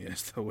smaller than he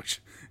is, though.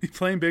 Which he's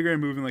playing bigger and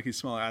moving like he's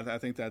smaller. I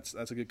think that's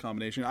a good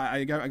combination.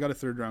 I got a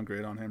 3rd round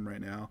grade on him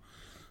right now.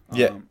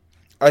 Yeah,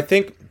 I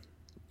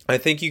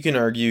think you can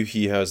argue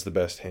he has the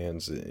best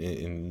hands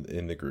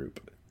in the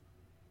group.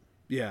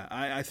 Yeah,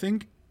 I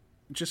think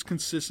just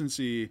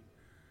consistency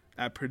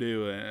at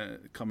Purdue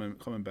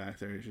coming back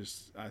there is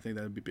just, I think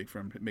that would be big for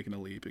him making a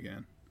leap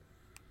again.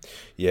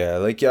 Yeah,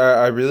 like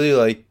I really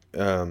like.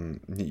 I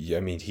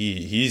mean,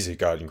 he's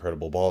got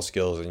incredible ball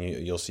skills, and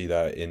you'll see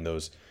that in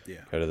those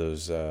kind of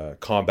those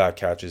combat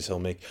catches he'll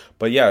make.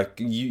 But yeah,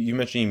 you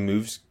mentioned he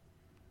moves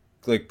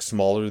like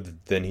smaller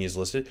than he's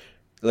listed.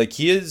 Like,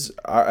 he is,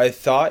 I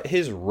thought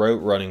his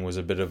route running was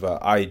a bit of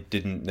I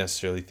didn't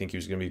necessarily think he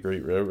was going to be a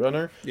great route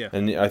runner. Yeah.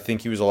 And I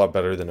think he was a lot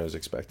better than I was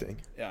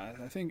expecting. Yeah,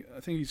 I think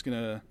he's going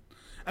to,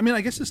 I mean,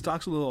 I guess his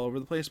stock's a little over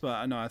the place,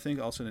 but no, I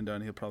think all said and done,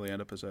 he'll probably end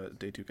up as a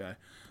day 2 guy.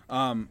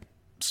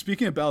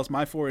 Speaking of Bells,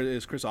 my 4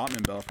 is Chris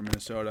Ottman-Bell from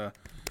Minnesota,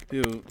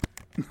 who,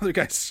 another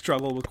guy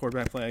struggled with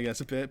quarterback play, I guess,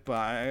 a bit, but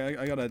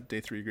I got a day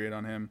 3 grade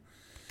on him.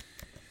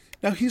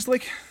 Now, he's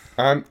like,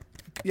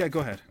 yeah, go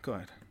ahead.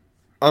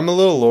 I'm a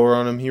little lower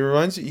on him.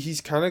 He's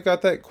kind of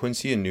got that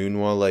Quincy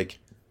Enunwa, like,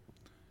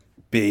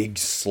 big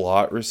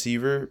slot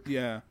receiver.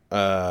 Yeah.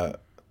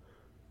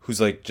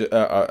 Who's like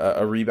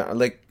a rebound.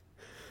 Like,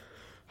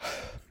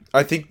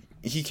 I think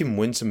he can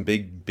win some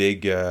big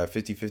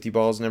 50-50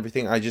 balls and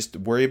everything. I just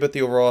worry about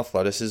the overall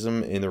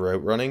athleticism in the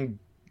route running,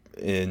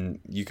 and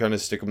you kind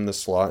of stick him in the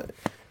slot,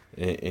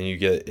 and you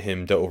get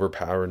him to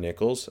overpower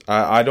Nichols.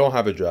 I don't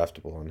have a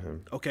draftable on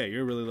him. Okay,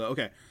 you're really low.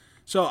 Okay,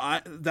 so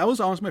that was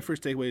almost my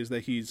first takeaway, is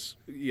that he's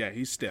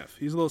stiff.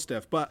 He's a little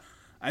stiff, but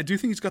I do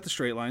think he's got the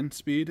straight line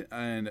speed,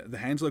 and the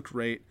hands look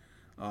great.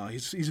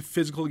 He's a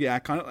physical,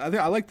 kind of.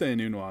 I like the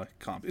Enunwa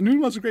comp.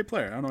 Enunwa's a great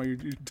player. I don't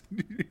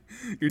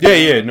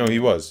know. No, he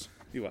was.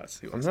 He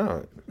was. I'm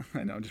not.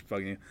 I know. I'm just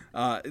bugging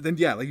you. Then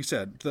like you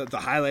said, the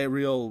highlight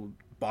reel,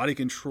 body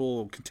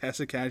control,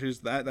 contested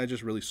catches. That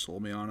just really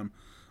sold me on him.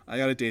 I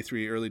got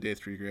a early day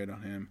 3 grade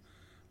on him.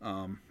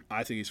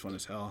 I think he's fun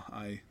as hell.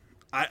 I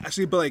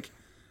see, but like,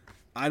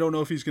 I don't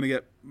know if he's gonna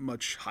get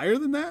much higher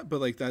than that.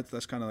 But like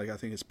that's kind of like, I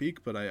think his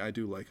peak. But I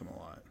do like him a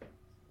lot.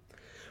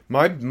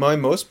 My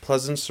most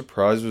pleasant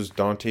surprise was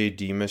Dante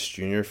Demas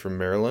Jr. from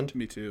Maryland.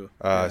 Me too.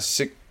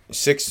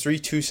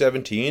 6'3",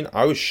 217.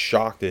 I was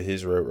shocked at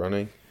his route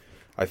running.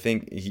 I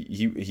think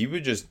he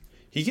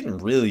can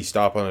really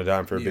stop on a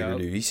dime for a bigger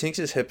dude. He sinks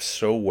his hips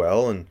so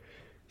well, and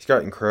he's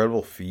got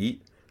incredible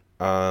feet.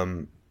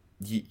 He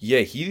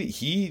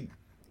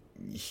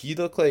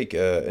looked like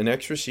an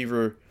X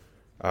receiver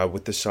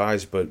with the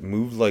size, but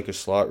moved like a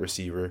slot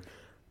receiver.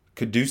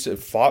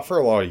 Fought for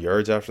a lot of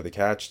yards after the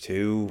catch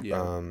too.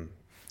 Yeah.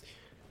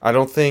 I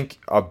don't think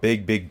a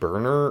big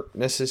burner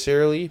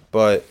necessarily,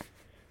 but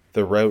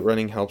the route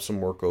running helps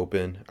him work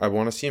open. I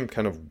want to see him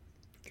kind of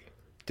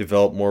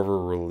develop more of a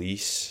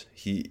release.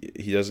 He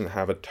doesn't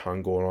have a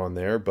ton going on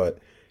there, but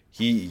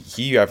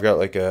I've got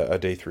like a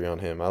day 3 on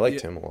him. I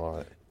liked him a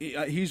lot.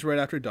 He's right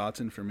after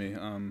Dotson for me.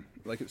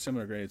 Like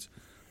similar grades.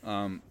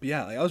 But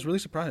yeah, like, I was really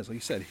surprised. Like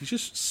you said, he's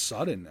just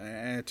sudden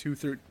at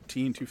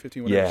 213,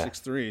 215, whatever,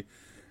 6'3".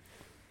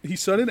 He's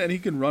sudden and he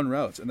can run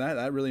routes, and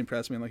that really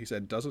impressed me. And like you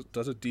said, does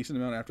a decent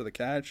amount after the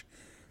catch.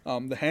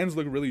 The hands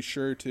look really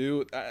sure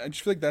too. I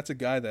just feel like that's a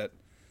guy that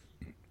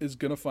is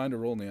gonna find a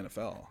role in the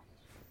NFL.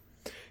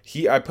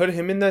 I put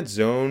him in that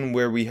zone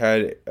where we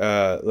had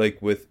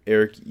like with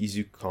Eric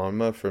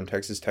Izukanma from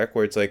Texas Tech,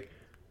 where it's like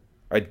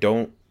I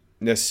don't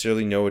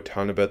necessarily know a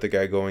ton about the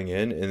guy going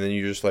in, and then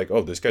you're just like,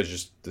 oh, this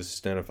is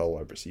an NFL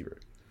wide receiver.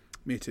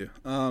 Me too.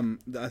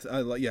 That's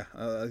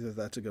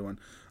a good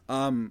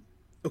one.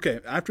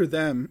 Okay, after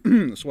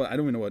them, so I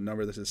don't even know what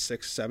number this is,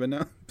 6, 7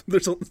 now?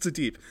 It's a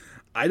deep.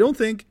 I don't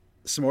think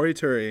Samori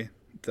Toure,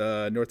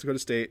 the North Dakota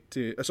State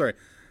the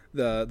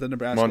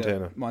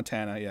Nebraska.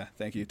 Montana, yeah,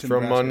 thank you.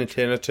 From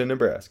Montana to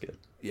Nebraska.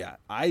 Yeah,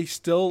 I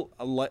still,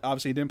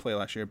 obviously he didn't play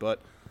last year,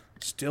 but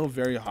still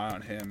very high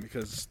on him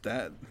because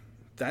that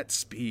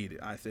speed,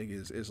 I think,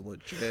 is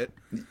legit.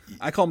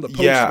 I call him the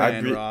post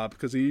man, Rob,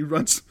 because he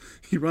runs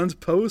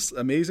posts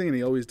amazing and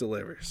he always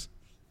delivers.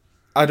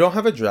 I don't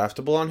have a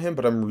draftable on him,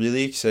 but I'm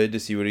really excited to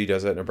see what he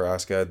does at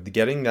Nebraska.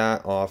 Getting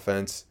that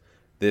offense,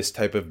 this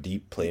type of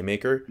deep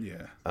playmaker.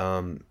 Yeah.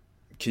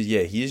 Because,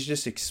 he's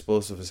just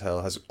explosive as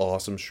hell, has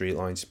awesome straight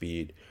line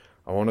speed.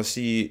 I want to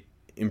see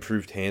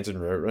improved hands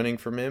and route running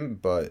from him,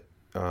 but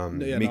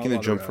making the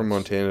jump from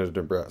Montana to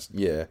Nebraska.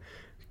 Yeah.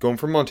 Going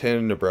from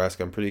Montana to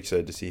Nebraska, I'm pretty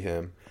excited to see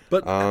him.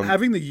 But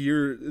having the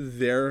year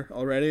there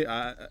already,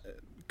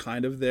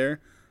 kind of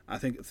there, I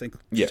think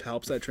just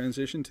helps that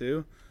transition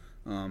too.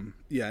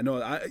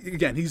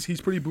 Again,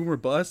 he's pretty boom or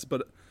bust,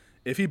 but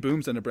if he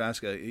booms at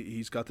Nebraska,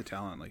 he's got the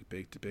talent, like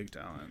big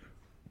talent.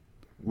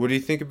 What do you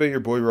think about your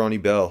boy Ronnie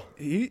Bell?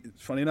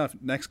 Funny enough,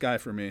 next guy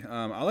for me.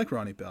 I like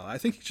Ronnie Bell. I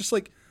think he's just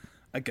like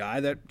a guy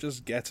that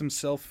just gets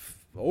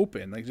himself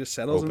open, like just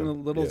settles in the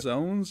little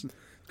zones. He's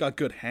got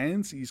good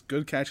hands. He's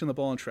good catching the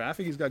ball in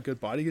traffic. He's got good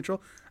body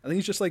control. I think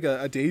he's just like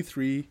a day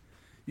 3.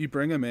 You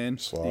bring him in,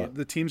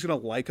 the team's gonna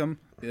like him.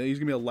 He's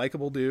gonna be a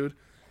likable dude.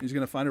 He's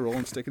gonna find a role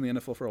and stick in the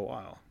NFL for a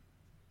while.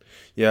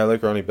 Yeah, I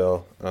like Ronnie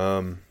Bell.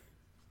 You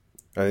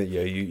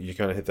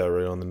kind of hit that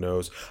right on the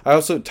nose. I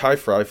also Ty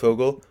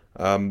Freifogel,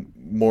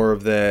 more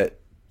of that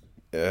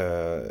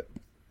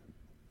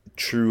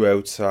true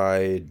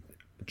outside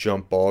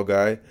jump ball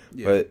guy,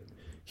 but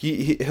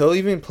he'll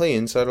even play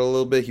inside a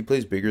little bit. He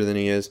plays bigger than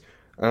he is.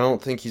 I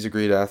don't think he's a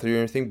great athlete or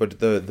anything, but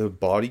the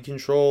body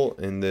control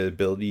and the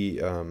ability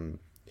to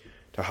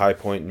high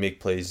point and make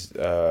plays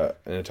and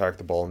attack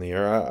the ball in the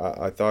air,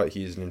 I thought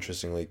he's an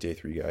interesting late day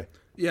 3 guy.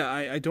 Yeah,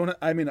 I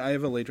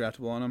have a late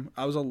draftable on him.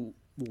 I was a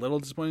little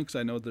disappointed because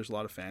I know there's a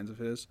lot of fans of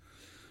his.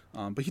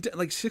 But he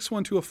like 6'1",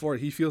 204.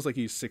 He feels like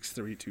he's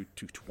 6'3",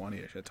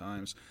 220-ish at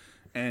times.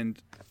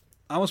 And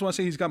I almost want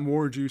to say he's got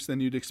more juice than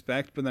you'd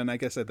expect, but then I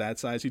guess at that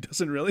size he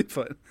doesn't really.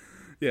 But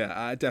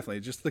yeah, definitely.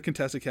 Just the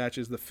contested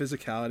catches, the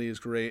physicality is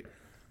great.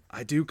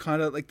 I do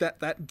kind of like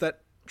that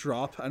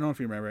drop. I don't know if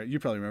you remember it. You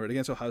probably remember it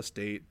against Ohio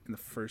State in the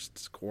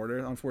first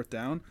quarter on 4th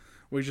down,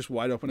 where he's just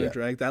wide open and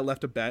drag. That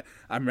left a bet.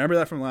 I remember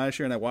that from last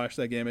year, and I watched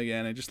that game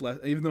again. I just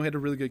left, even though he had a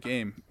really good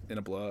game in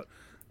a blowout,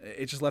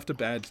 it just left a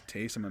bad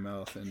taste in my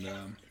mouth, and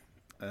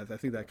I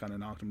think that kind of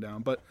knocked him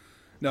down. But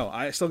no,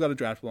 I still got a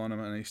draftable on him,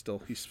 and he's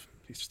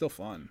still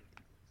fun.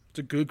 It's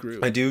a good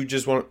group. I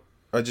just want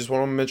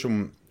to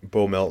mention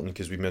Bo Melton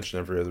because we mentioned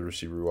every other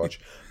receiver we watch.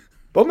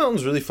 Bo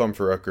Melton's really fun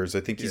for Rutgers.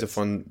 I think he's a Yes.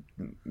 fun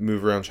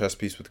move around chess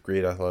piece with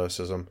great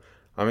athleticism.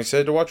 I'm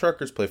excited to watch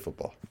Rutgers play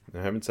football.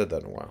 I haven't said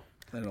that in a while.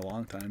 In a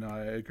long time. No,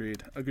 I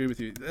agreed. I agree with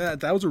you.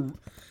 That was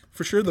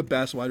for sure the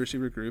best wide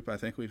receiver group I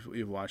think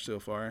we've watched so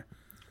far.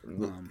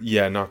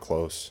 Yeah, not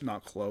close.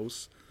 Not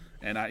close.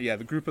 And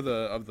the group of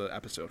the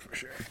episode for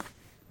sure.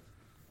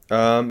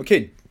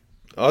 Okay,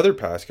 other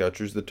pass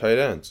catchers, the tight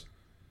ends.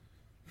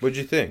 What'd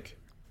you think?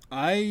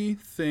 I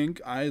think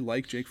I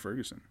like Jake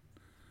Ferguson.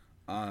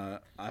 I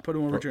put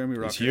him over Jeremy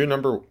Ruckert. Is he your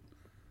number?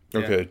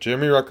 Okay, Yeah.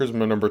 Jeremy Rucker's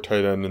my number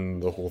tight end in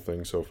the whole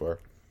thing so far.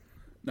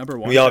 Number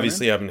one. We tight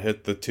obviously end? haven't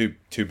hit the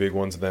two big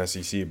ones in the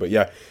SEC, but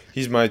yeah,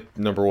 he's my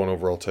number one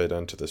overall tight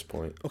end to this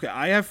point. Okay,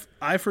 I have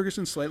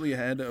Ferguson slightly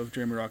ahead of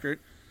Jeremy Ruckert.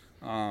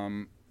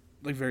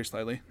 Like very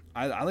slightly.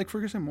 I like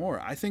Ferguson more.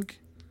 I think.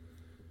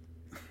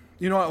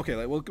 You know what?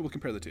 Okay, we'll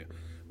compare the two.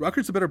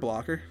 Ruckert's a better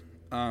blocker.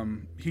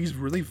 He's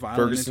really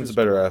violent. Ferguson's a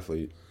better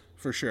athlete.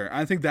 For sure.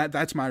 I think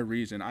that's my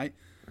reason. I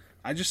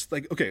just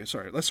like, okay,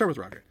 sorry. Let's start with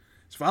Ruckert.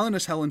 He's violent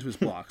as hell into his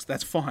blocks.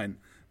 That's fine.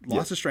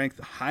 Lots of strength,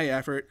 high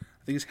effort.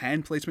 I think his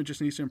hand placement just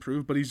needs to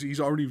improve, but he's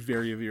already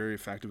very, very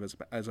effective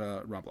as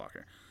a run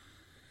blocker.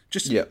 He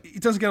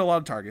doesn't get a lot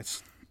of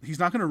targets. He's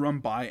not going to run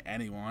by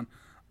anyone.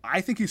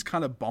 I think he's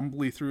kind of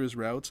bumbly through his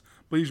routes,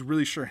 but he's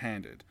really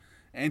sure-handed.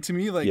 And to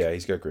me, like,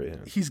 he's got great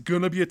hands. He's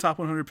going to be a top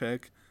 100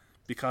 pick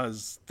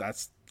because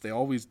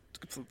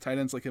tight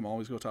ends like him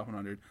always go top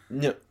 100.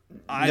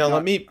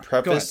 Let me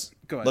preface.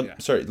 Go ahead. Yeah.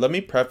 Sorry, let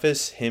me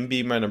preface him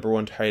being my number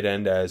one tight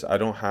end as I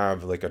don't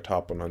have like a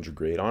top 100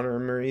 grade on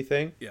him or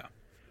anything. Yeah.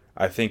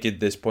 I think at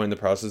this point in the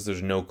process,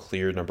 there's no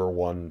clear number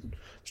one.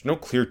 There's no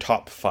clear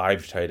top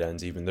 5 tight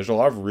ends. Even there's a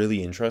lot of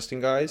really interesting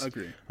guys.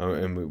 Agree.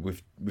 And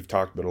we've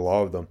talked about a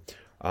lot of them.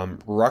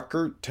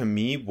 Rucker, to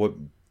me, what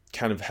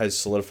kind of has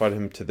solidified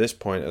him to this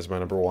point as my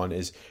number one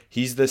is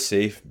he's the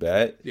safe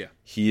bet. Yeah.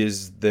 He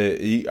is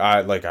he's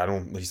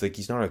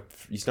not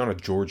a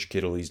George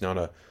Kittle. He's not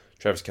a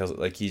Travis Kelce.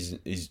 Like he's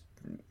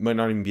might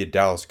not even be a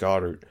Dallas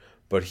Goedert,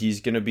 but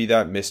he's gonna be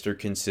that Mr.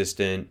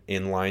 Consistent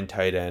inline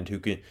tight end who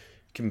can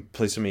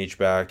play some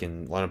H-back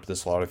and line up the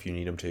slot if you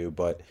need him to.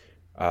 But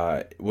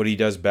what he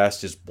does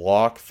best is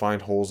block,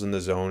 find holes in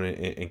the zone,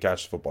 and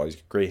catch the football. He's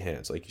got great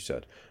hands, like you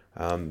said.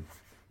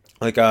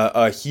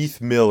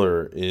 Heath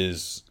Miller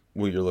is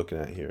what you're looking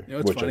at here,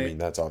 which funny. I mean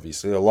that's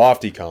obviously a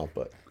lofty comp,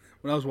 but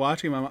when I was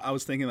watching him, I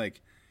was thinking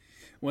like,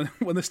 when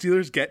the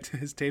Steelers get to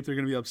his tape, they're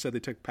going to be upset they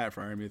took Pat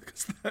Freiermuth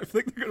because I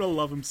think they're going to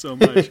love him so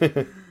much.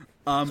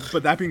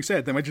 But that being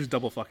said, they might just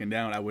double fucking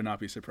down. I would not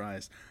be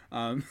surprised.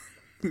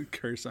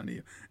 Curse on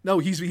you. No,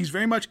 he's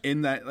very much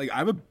in that. Like I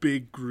have a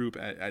big group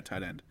at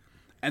tight end,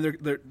 and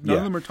they're none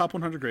of them are top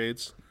 100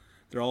 grades.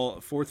 They're all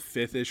 4th,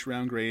 5th-ish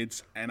round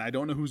grades, and I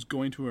don't know who's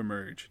going to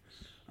emerge.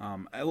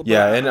 I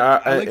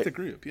like the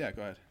group. Yeah,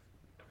 go ahead.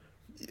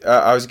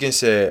 I was gonna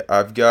say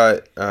I've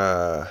got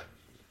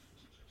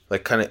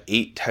like kind of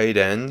 8 tight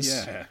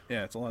ends.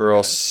 Yeah, it's a lot.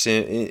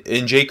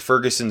 And Jake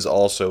Ferguson's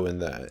also in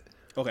that.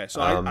 Okay,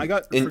 so I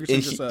got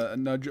Ferguson just a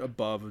nudge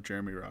above of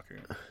Jeremy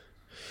Ruckert.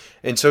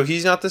 And so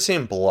he's not the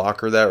same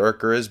blocker that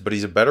Rucker is, but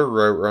he's a better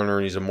route runner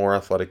and he's a more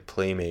athletic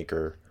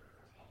playmaker.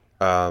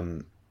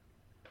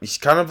 He's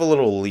kind of a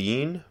little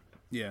lean.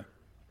 Yeah.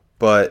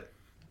 But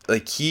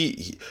like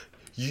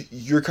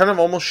you're kind of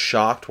almost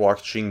shocked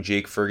watching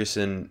Jake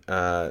Ferguson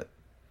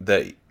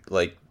that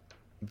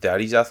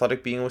he's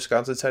athletic being a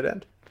Wisconsin tight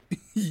end.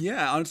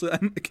 Yeah, honestly,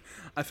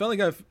 I felt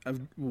like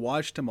I've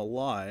watched him a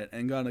lot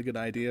and gotten a good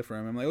idea for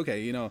him. I'm like,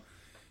 okay, you know,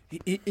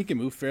 he can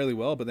move fairly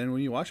well, but then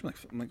when you watch him,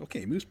 I'm like,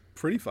 okay, he moves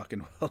pretty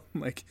fucking well.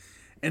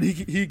 And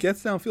he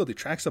gets downfield. He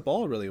tracks the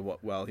ball really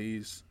well.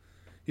 He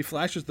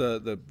flashes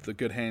the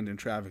good hand in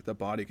traffic, the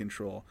body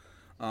control.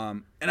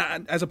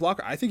 As a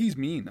blocker, I think he's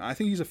mean. I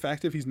think he's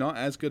effective. He's not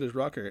as good as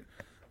Ruckert.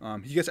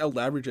 He gets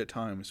out-leveraged at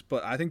times,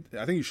 but I think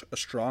he's a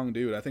strong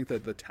dude. I think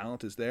that the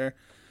talent is there.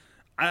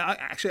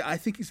 I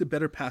think he's a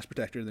better pass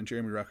protector than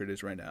Jeremy Ruckert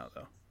is right now,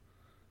 though.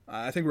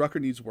 I think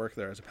Ruckert needs work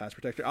there as a pass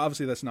protector.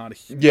 Obviously, that's not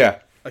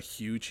a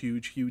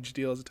huge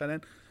deal as a tight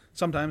end.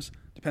 Sometimes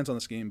depends on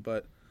the scheme,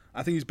 but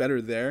I think he's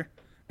better there.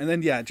 And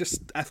then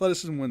just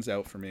athleticism wins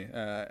out for me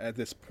at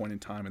this point in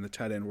time in the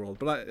tight end world.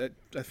 But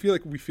I feel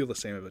like we feel the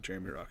same about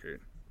Jeremy Ruckert.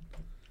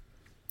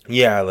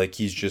 Yeah, like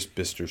he's just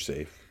Mr.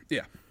 Safe.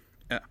 Yeah.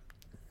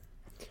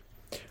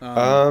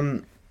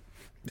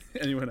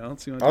 Anyone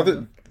else you want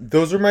to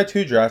those are my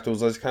 2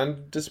 draftables. I was kind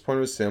of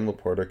disappointed with Sam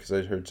Laporta because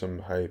I heard some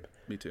hype.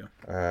 Me too.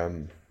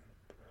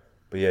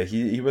 But yeah,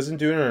 he wasn't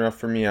doing enough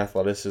for me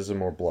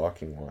athleticism or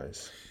blocking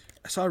wise.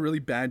 I saw a really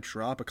bad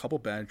drop, a couple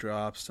bad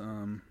drops,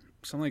 some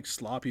like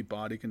sloppy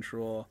body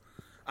control.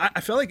 I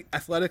felt like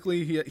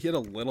athletically he had a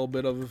little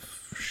bit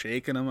of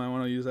shake in him. I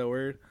want to use that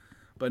word.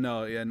 But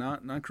no, yeah,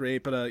 not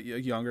great, but a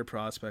younger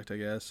prospect, I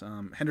guess.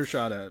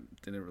 Hendershot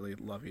didn't really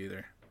love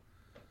either.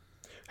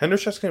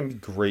 Hendershot's going to be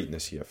great in the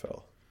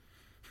CFL.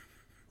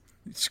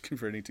 He's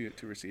converting to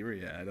receiver.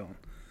 Yeah, I don't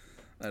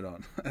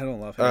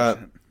love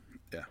Hendershot.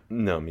 Yeah.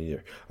 No, me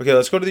either. Okay,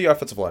 let's go to the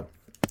offensive line.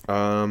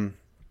 And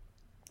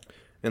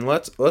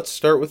let's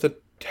start with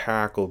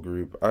tackle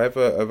group, I have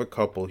a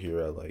couple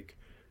here I like.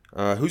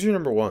 Who's your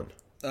number one?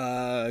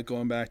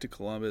 Going back to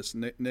Columbus,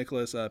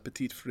 Nicolas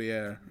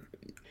Petit-Frere.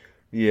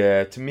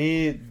 Yeah, to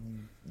me,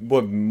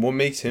 what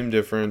makes him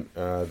different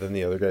than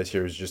the other guys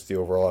here is just the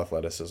overall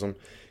athleticism.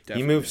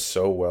 Definitely. He moves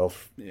so well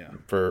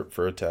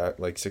for attack,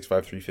 like 6'5",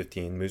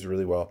 315, moves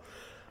really well.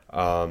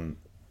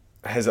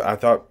 Has, I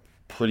thought,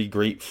 pretty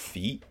great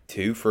feet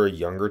too for a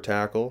younger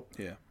tackle.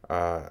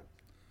 Yeah.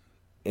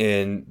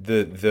 And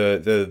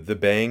the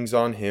bangs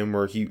on him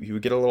where he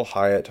would get a little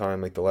high at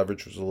time, like the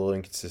leverage was a little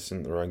inconsistent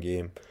in the run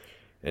game,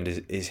 and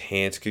his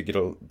hands could get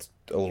a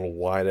little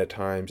wide at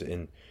times,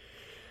 and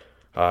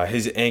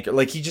his anchor,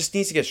 like he just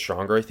needs to get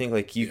stronger. I think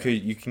like you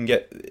can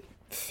get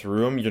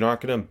through him. You're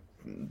not gonna,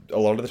 a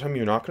lot of the time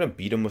you're not gonna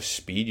beat him with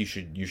speed.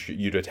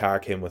 You'd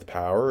attack him with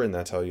power, and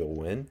that's how you'll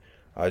win.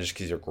 Just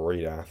because he's a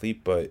great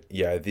athlete. But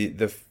yeah,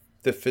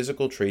 the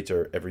physical traits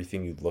are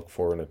everything you'd look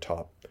for in a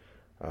top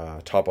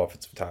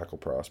offensive tackle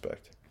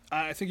prospect.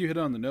 I think you hit it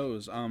on the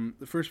nose.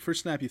 The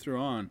first snap you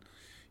throw on,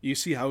 you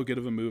see how good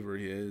of a mover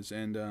he is,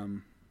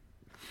 and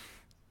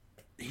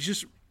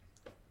he's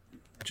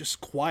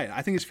just quiet.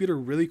 I think his feet are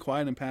really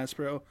quiet in pass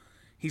pro.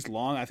 He's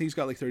long. I think he's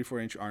got like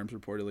 34-inch arms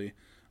reportedly,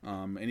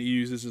 and he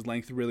uses his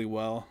length really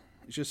well.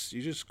 He's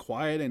just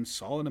quiet and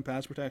solid in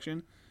pass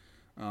protection.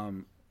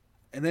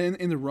 And then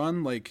in the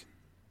run, like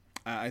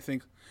I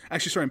think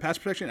actually sorry in pass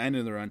protection and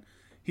in the run.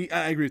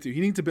 I agree with you.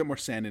 He needs a bit more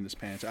sand in his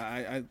pants.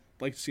 I'd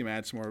like to see him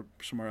add some more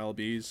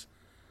LBs.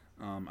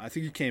 I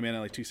think he came in at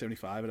like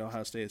 275 at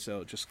Ohio State,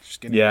 so just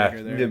getting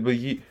bigger there. Yeah, but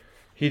he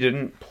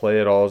didn't play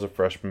at all as a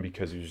freshman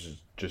because he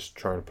was just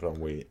trying to put on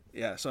weight.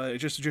 Yeah, so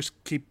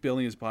just keep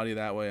building his body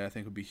that way. I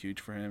think would be huge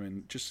for him,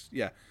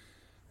 and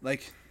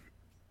like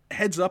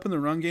heads up in the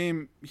run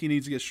game, he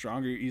needs to get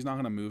stronger. He's not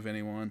going to move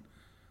anyone.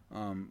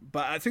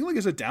 But I think like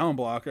as a down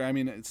blocker, I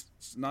mean it's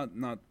not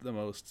the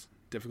most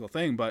difficult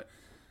thing, but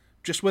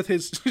just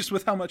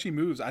with how much he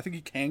moves, I think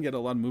he can get a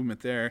lot of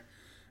movement there,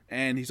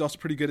 and he's also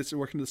pretty good at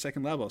working to the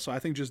second level. So I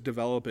think just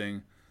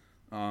developing,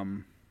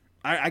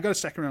 I got a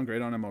second round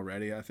grade on him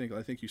already. I think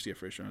you see a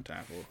first round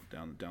tackle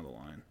down the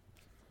line.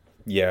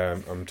 Yeah,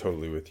 I'm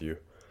totally with you.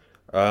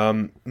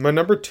 My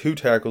number 2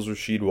 tackle is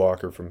Rasheed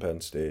Walker from Penn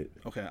State.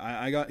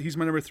 Okay, he's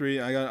my number 3.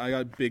 I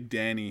got Big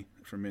Danny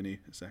from Mini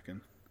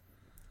second.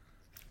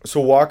 So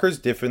Walker's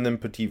different than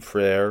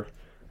Petit-Frere.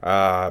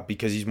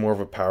 Because he's more of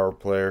a power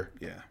player.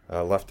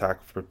 Yeah. Left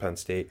tackle for Penn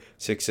State,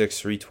 6'6",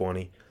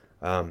 320.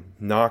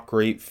 Not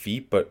great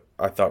feet, but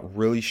I thought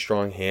really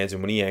strong hands.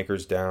 And when he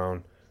anchors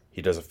down,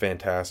 he does a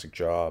fantastic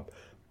job.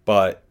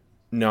 But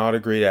not a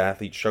great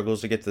athlete.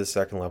 Struggles to get to the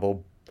second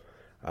level.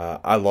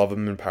 I love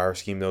him in power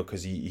scheme, though,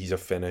 because he's a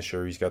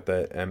finisher. He's got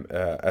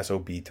that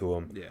SOB to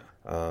him.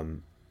 Yeah.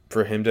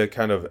 For him to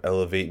kind of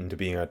elevate into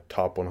being a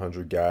top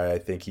 100 guy, I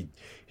think he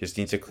just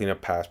needs to clean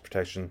up pass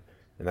protection.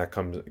 And that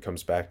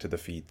comes back to the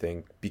feet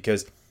thing,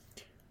 because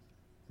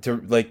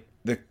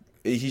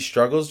he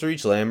struggles to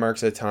reach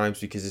landmarks at times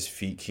because his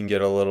feet can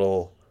get a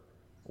little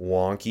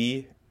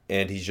wonky,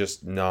 and he's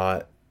just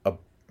not a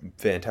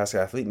fantastic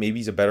athlete. Maybe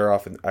he's a better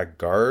off at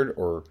guard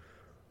or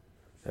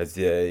as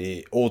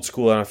the old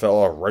school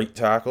NFL right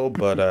tackle,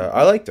 but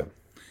I liked him.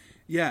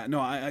 Yeah, no,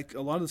 I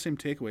a lot of the same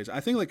takeaways.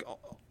 I think like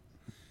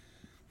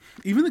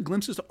even the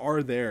glimpses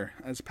are there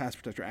as a pass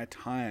protector at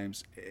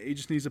times. He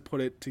just needs to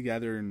put it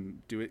together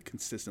and do it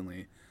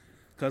consistently.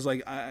 Because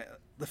like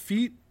the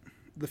feet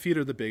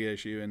are the big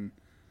issue, and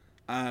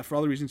for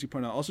all the reasons you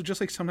point out, also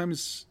just like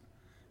sometimes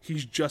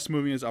he's just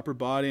moving his upper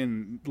body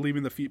and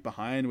leaving the feet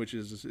behind, which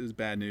is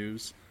bad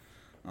news.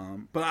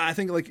 But I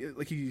think like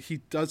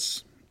he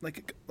does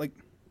like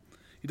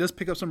he does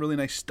pick up some really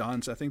nice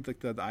stunts. I think like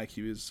the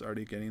IQ is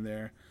already getting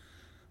there.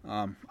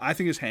 I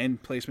think his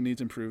hand placement needs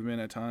improvement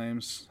at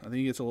times. I think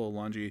he gets a little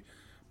lungy.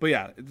 But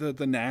yeah,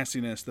 the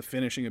nastiness, the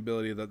finishing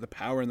ability, the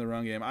power in the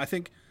run game, I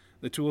think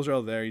the tools are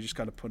all there. You just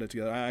got to put it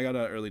together. I got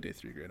an early day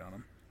 3 grade on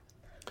him.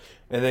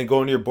 And then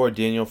going to your boy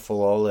Daniel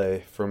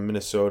Falale from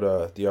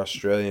Minnesota, the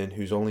Australian,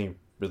 who's only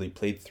really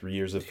played 3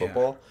 years of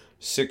football.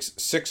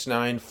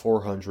 6'9",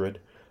 400.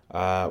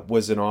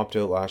 Was an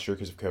opt-out last year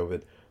because of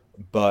COVID.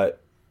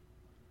 But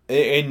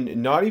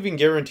and not even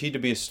guaranteed to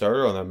be a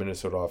starter on that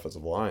Minnesota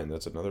offensive line.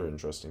 That's another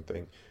interesting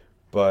thing.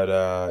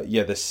 But,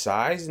 yeah, the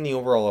size and the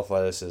overall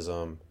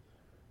athleticism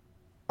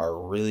are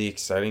really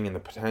exciting, and the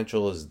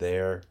potential is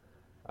there.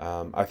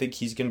 I think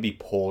he's going to be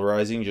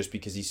polarizing just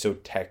because he's so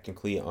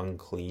technically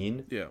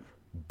unclean. Yeah.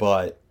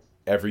 But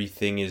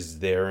everything is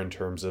there in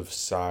terms of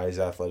size,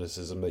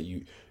 athleticism that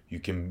you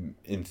can,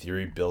 in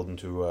theory, build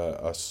into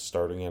a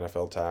starting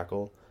NFL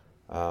tackle.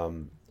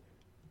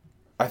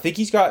 I think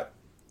he's got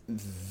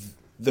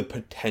the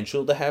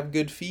potential to have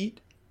good feet.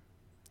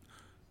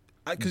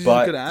 Because he's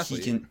a good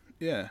athlete.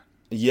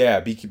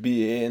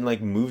 And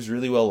like moves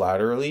really well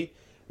laterally.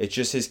 It's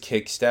just his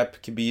kick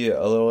step can be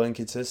a little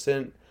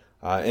inconsistent.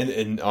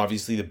 And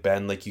obviously the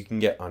bend, like you can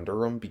get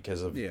under him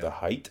because of the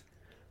height.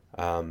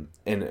 And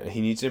he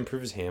needs to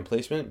improve his hand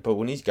placement. But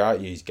when he's got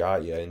you.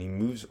 And he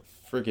moves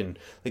freaking,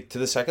 like to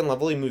the second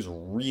level, he moves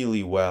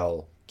really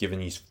well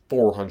given he's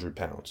 400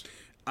 pounds.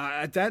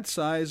 At that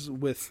size,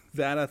 with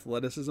that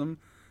athleticism,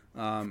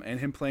 and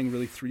him playing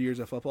really 3 years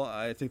of football,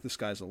 I think the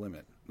sky's the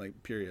limit.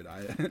 Like, period.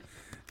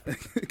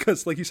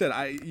 Because, like you said,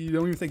 you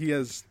don't even think he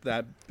has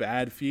that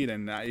bad feet,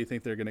 and now you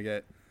think they're gonna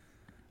get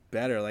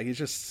better. Like,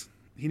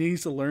 he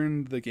needs to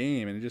learn the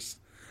game, and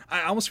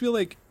I almost feel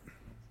like,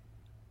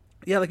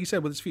 yeah, like you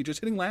said, with his feet,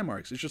 just hitting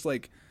landmarks. It's just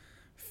like,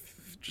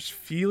 just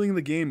feeling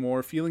the game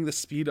more, feeling the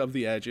speed of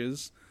the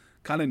edges,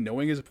 kind of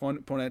knowing his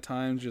opponent at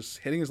times, just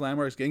hitting his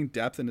landmarks, getting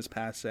depth in his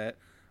pass set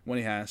when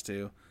he has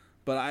to.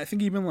 But I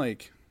think even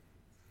like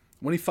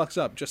when he fucks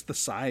up, just the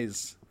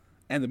size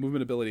and the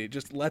movement ability, it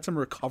just lets him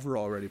recover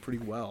already pretty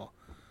well.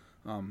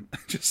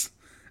 Just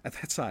at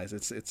that size,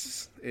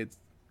 it's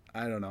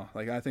I don't know.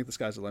 Like, I think the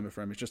sky's the limit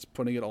for him. It's just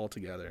putting it all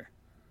together.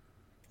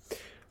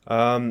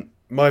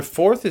 My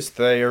fourth is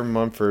Thayer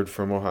Mumford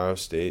from Ohio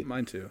State.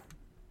 Mine too.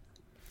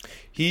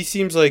 He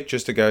seems like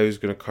just a guy who's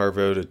going to carve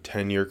out a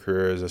 10-year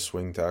career as a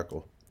swing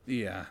tackle.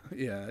 Yeah.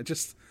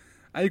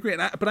 I agree,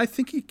 but I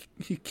think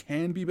he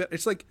can be better.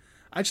 It's like,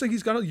 I just think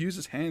he's got to use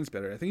his hands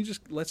better. I think he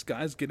just lets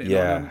guys get in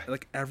on him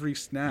like every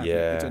snap.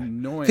 Yeah, it's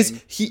annoying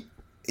because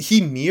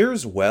he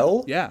mirrors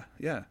well. Yeah.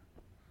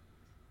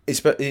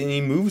 And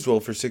he moves well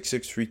for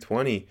 6'6",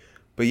 320.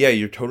 But yeah,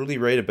 you're totally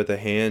right about the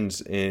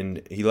hands,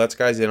 and he lets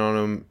guys in on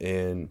him,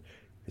 and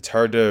it's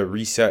hard to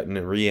reset and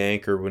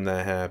re-anchor when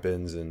that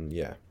happens, and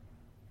yeah.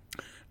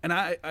 And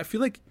I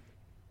feel like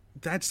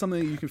that's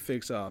something that you can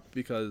fix up,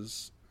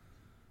 because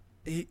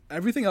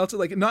everything else,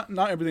 like, not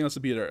everything else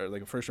to be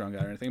like a first round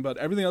guy or anything, but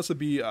everything else to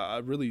be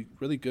a really,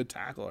 really good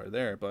tackler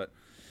there. But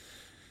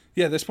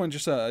yeah, at this point,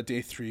 just a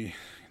day three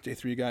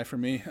guy for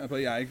me. But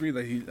yeah, I agree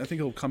that I think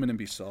he'll come in and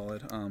be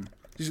solid.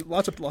 There's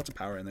lots of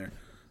power in there.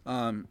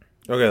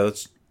 Okay,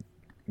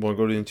 want to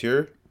go to the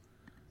interior?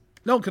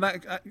 No, can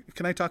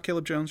I talk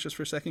Caleb Jones just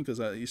for a second, because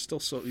he's still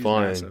he's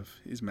massive.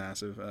 He's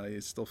massive.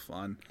 He's still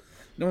fun.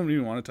 No one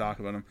even want to talk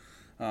about him.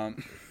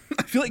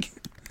 I feel like,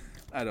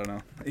 I don't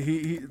know.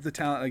 He the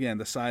talent, again,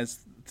 the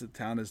size, the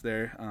talent is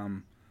there.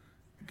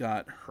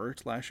 Got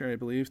hurt last year, I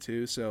believe,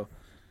 too. So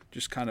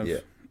just kind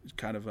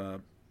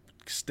of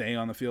staying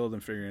on the field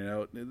and figuring it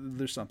out.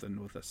 There's something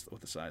with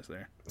the size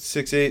there.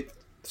 6'8",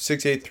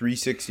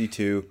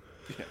 362.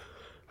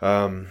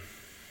 Yeah.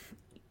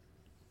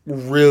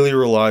 Really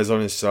relies on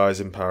his size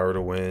and power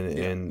to win,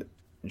 and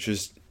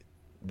just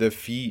the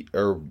feet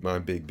are my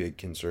big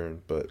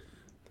concern. But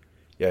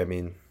yeah, I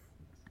mean,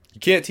 you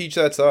can't teach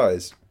that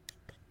size.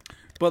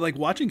 But like,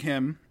 watching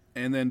him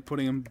and then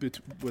putting him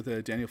with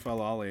Daniel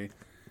Falali,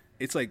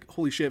 it's like,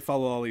 holy shit,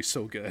 Falali's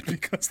so good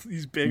because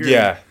he's bigger.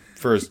 Yeah,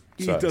 first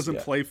he size, doesn't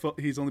play.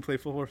 He's only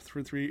played football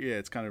for 3. Yeah,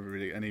 it's kind of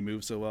ridiculous, and he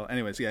moves so well.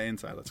 Anyways, yeah,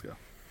 inside. Let's go.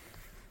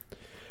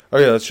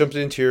 Okay, let's jump to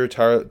the interior.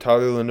 Tyler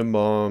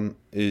Linderbaum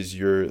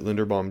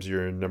Linderbaum's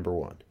your number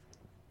one.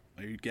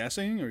 Are you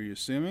guessing or are you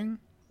assuming?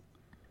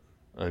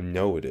 I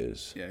know it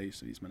is. Yeah,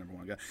 he's my number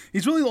one guy.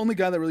 He's really the only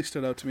guy that really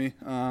stood out to me.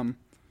 Now,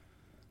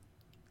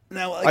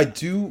 like, I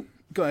do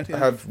go ahead,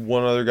 have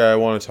one other guy I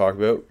want to talk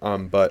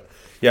about. But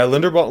yeah,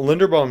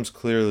 Linderbaum's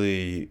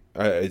clearly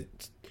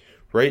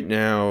right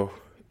now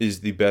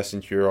is the best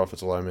interior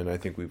offensive lineman I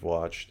think we've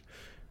watched.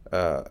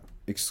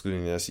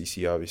 Excluding the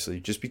SEC,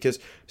 obviously, just because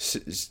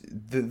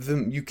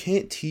you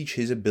can't teach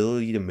his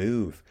ability to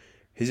move.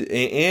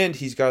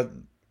 He's got,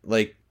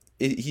 like,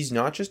 he's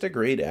not just a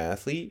great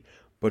athlete,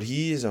 but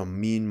he is a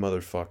mean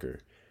motherfucker.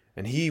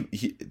 And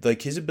he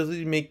like, his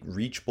ability to make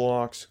reach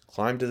blocks,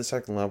 climb to the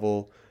second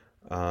level,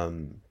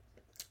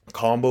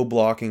 combo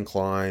block and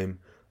climb,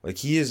 like,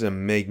 he is a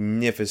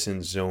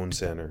magnificent zone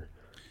center.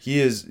 He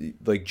is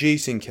like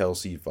Jason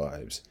Kelce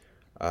vibes,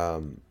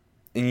 and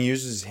he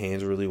uses his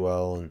hands really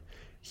well, and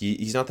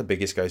He's not the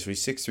biggest guy, so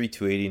he's 6'3",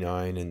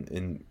 289,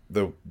 and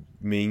the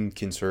main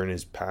concern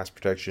is pass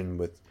protection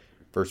with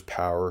versus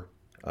power,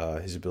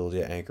 his ability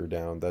to anchor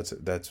down.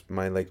 That's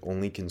my, like,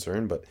 only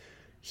concern, but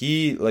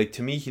he, like,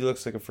 to me, he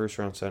looks like a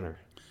first-round center.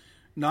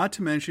 Not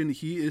to mention,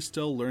 he is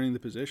still learning the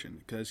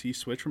position, because he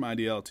switched from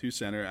IDL to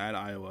center at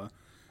Iowa.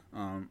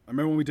 I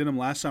remember when we did him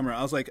last summer,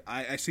 I was like,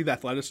 I see the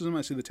athleticism,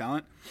 I see the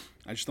talent,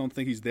 I just don't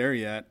think he's there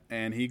yet,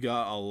 and he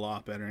got a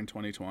lot better in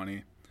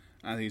 2020.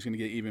 I think he's going to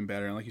get even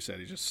better, and like you said,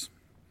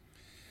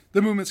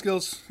 the movement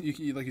skills, like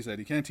you said,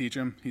 you can't teach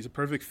him. He's a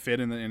perfect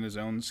fit in his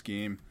own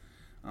scheme.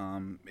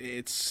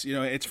 It's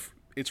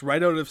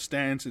right out of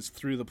stance. It's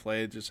through the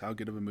play, just how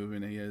good of a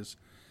movement he is.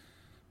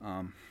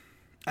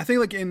 I think,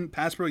 like, in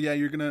pass pro, yeah,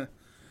 you're gonna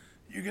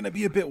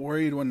be a bit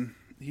worried when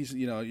he's,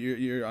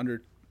 you're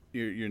under,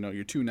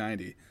 you're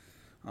 290.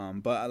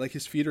 But like,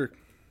 his feet are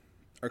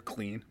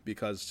clean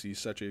because he's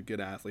such a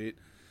good athlete.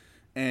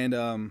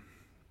 And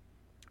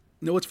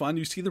what's fun?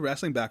 You see the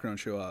wrestling background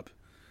show up.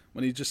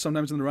 When he just,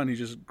 sometimes in the run, he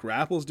just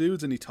grapples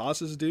dudes and he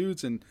tosses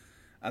dudes, and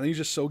I think he's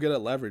just so good at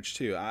leverage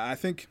too. I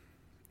think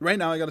right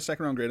now I got a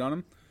second-round grade on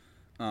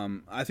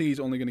him. I think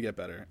he's only going to get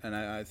better, and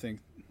I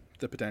think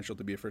the potential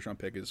to be a first-round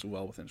pick is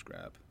well within his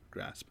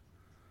grasp.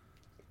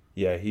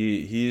 Yeah,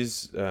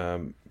 he's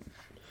my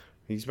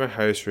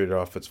highest-rated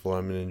offensive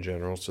lineman in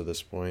general to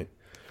this point,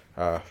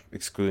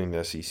 excluding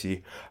the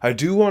SEC. I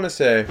do want to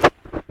say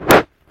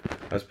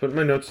I was putting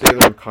my notes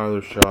together on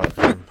Kyler Schott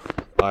from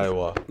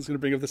Iowa. I was going to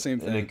bring up the same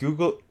thing. And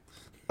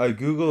I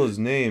Google his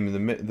name,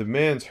 and the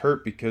man's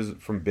hurt because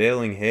from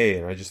baling hay,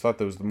 and I just thought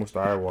that was the most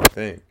Iowa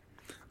thing.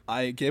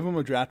 I gave him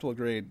a draftable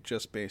grade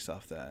just based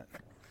off that.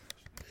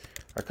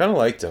 I kind of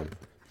liked him.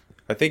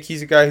 I think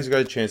he's a guy who's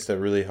got a chance to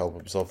really help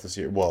himself this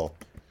year. Well,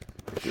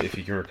 if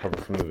he can recover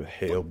from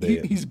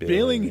the He's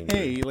baling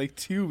hay like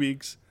 2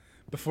 weeks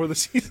before the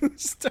season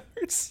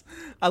starts.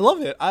 I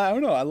love it. I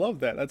don't know. I love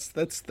that.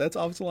 That's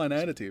offensive line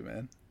attitude,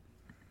 man.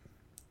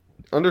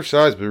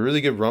 Undersized, but a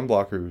really good run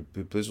blocker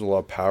who plays with a lot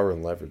of power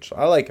and leverage. So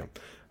I like him.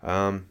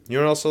 You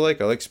know what else I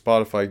like? I like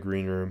Spotify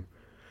Green Room.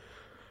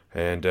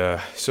 And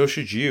so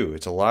should you.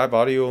 It's a live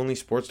audio-only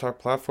sports talk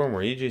platform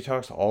where AJ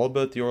talks all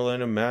about the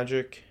Orlando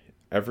Magic.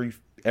 Every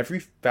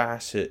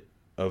facet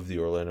of the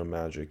Orlando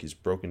Magic is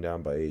broken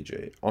down by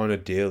AJ on a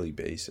daily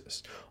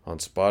basis on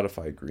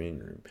Spotify Green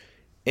Room.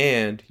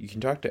 And you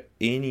can talk to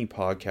any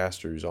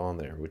podcaster who's on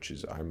there, which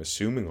is, I'm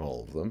assuming,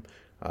 all of them,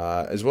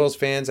 as well as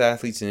fans,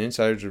 athletes, and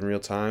insiders in real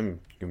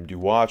time. You can do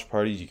watch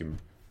parties. You can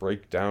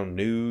break down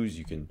news.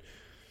 You can,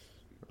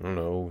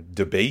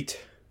 debate.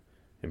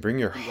 And bring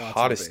your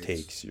hottest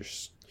takes.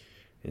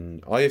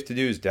 And all you have to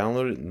do is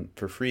download it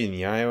for free in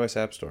the iOS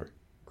App Store.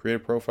 Create a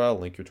profile,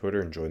 link your Twitter,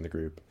 and join the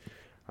group.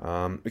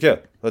 Okay,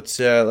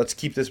 let's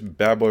keep this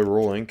bad boy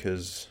rolling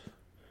because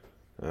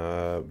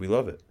we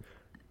love it.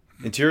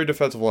 Interior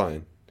defensive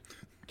line.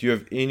 Do you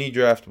have any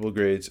draftable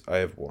grades? I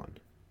have one.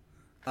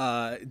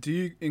 Do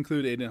you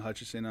include Aiden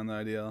Hutchinson on the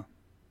IDL?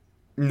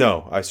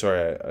 No, I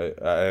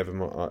have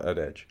him at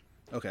edge.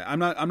 Okay, I'm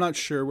not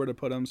sure where to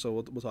put him, so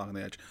we'll talk on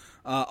the edge.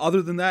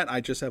 Other than that,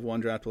 I just have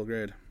one draftable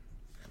grade.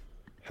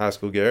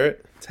 Haskell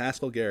Garrett? It's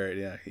Haskell Garrett,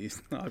 yeah.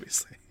 He's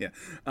obviously, yeah.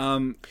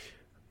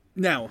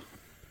 Now,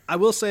 I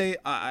will say,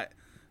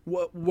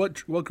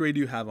 what grade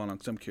do you have on him?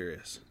 Because I'm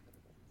curious.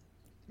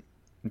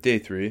 Day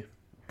 3.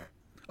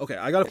 Okay,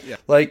 I got to, yeah.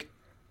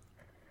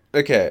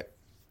 Okay.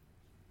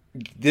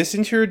 This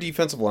interior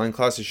defensive line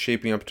class is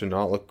shaping up to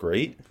not look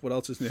great. What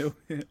else is new?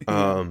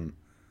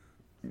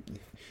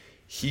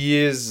 He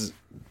is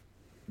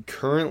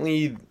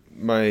currently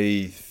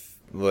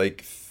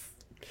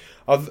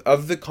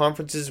of the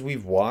conferences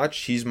we've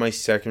watched, he's my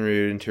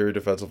second-rated interior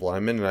defensive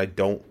lineman, and I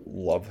don't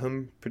love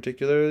him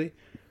particularly.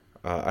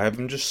 I have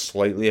him just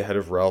slightly ahead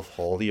of Ralph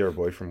Hawley, our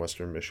boy from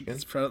Western Michigan.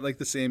 It's probably like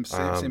the same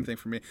thing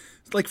for me.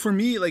 Like for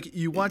me, like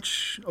you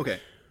watch. Okay,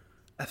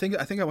 I think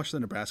I watched the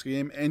Nebraska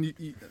game, and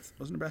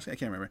was it Nebraska? I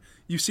can't remember.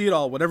 You see it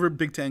all, whatever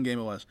Big Ten game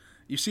it was.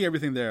 You see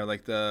everything there,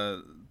 like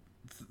the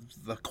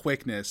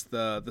quickness,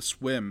 the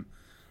swim,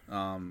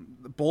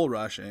 the bull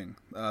rushing,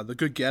 the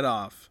good get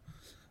off.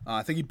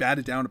 I think he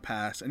batted down a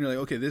pass, and you're like,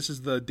 okay, this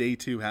is the day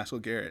 2 Haskell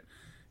Garrett.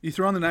 You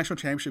throw on the national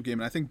championship game,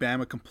 and I think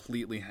Bama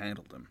completely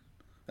handled him.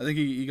 I think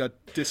he got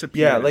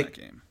disappeared in that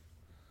game.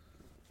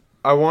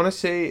 I want to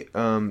say,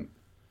 Tommy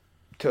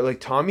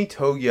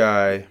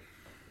Togiai.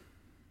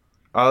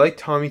 I like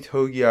Tommy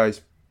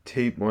Togiai's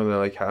tape more than I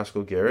like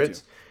Haskell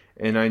Garrett's.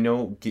 And I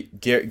know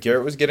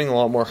Garrett was getting a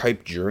lot more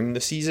hype during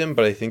the season,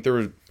 but I think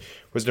there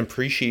was an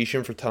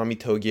appreciation for Tommy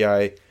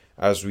Togiai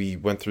as we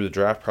went through the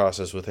draft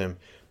process with him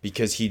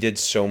because he did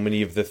so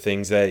many of the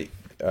things that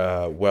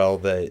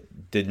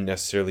didn't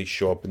necessarily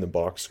show up in the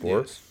box score.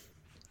 Yes.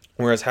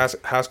 Whereas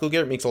Haskell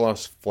Garrett makes a lot of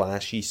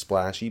flashy,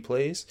 splashy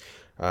plays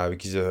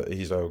because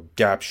he's a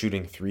gap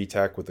shooting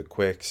 3-tech with the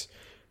quicks,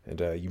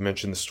 and you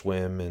mentioned the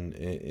swim and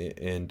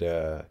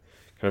kind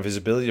of his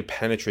ability to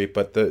penetrate.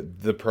 But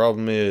the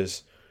problem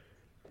is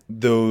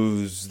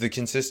the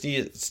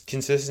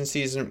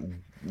consistency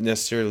isn't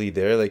necessarily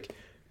there. Like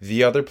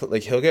the other,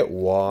 he'll get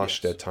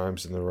washed at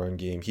times in the run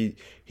game. He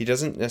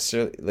doesn't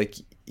necessarily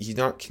he's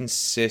not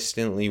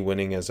consistently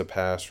winning as a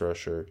pass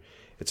rusher.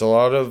 It's a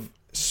lot of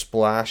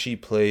splashy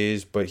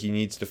plays, but he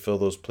needs to fill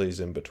those plays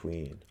in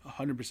between.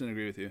 100%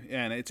 agree with you.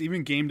 Yeah, and it's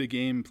even game to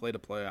game, play to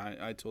play.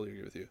 I totally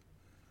agree with you.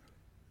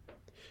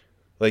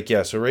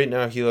 So right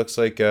now he looks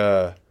like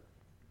a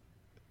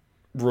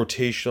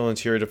rotational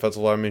interior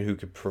defensive lineman who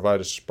could provide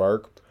a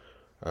spark.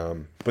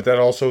 But that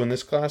also in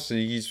this class,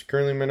 he's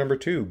currently my number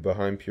 2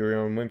 behind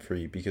Purion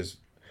Winfrey because,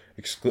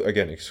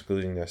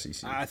 excluding the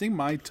SEC. I think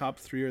my top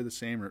 3 are the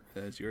same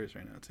as yours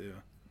right now too.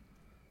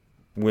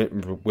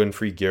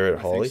 Winfrey,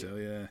 Garrett, Hawley. I think so,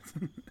 yeah.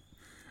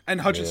 And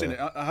Hutchinson.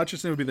 Yeah.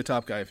 Hutchinson would be the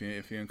top guy if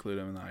you include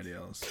him in the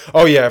IDLs.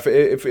 Oh yeah,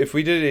 if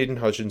we did Aiden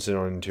Hutchinson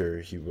on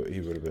interior, he would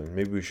have been.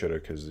 Maybe we should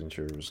have because the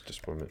interior was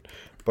disappointment.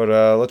 But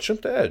let's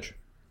jump to edge,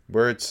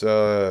 where it's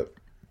a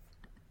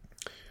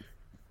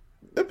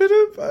bit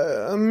of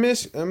a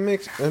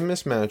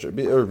mismatch or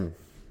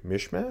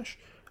mishmash.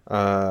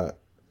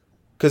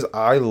 Because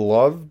I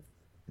love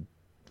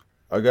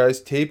a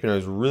guy's tape and I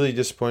was really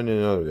disappointed in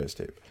another guy's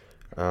tape.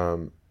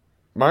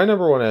 My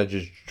number 1 edge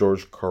is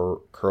George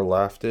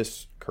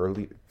Karlaftis.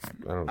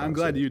 I'm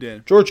glad you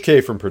did. George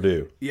K from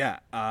Purdue. Yeah,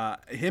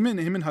 him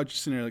and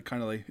Hutchinson are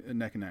kind of like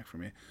neck and neck for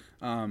me.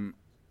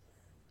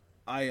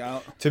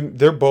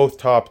 They're both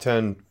top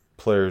 10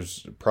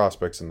 players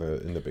prospects in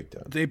the Big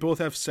Ten. They both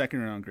have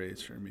second round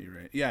grades for me,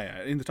 right?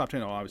 Yeah, in the top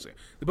 10, obviously.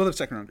 They both have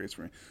second round grades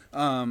for me.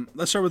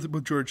 Let's start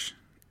with George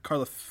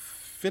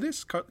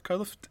Karlaftis.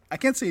 I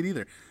can't say it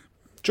either.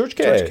 George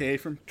K.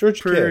 From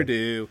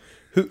Purdue.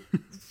 Who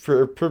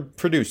for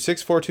Purdue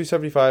 6'4",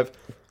 275.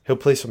 He'll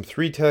play some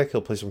 3-tech.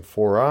 He'll play some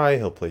 4-eye.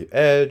 He'll play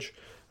edge.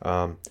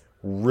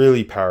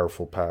 Really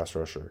powerful pass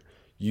rusher.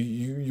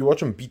 You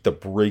watch him beat the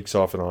brakes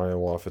off an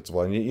Iowa offensive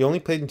line. He only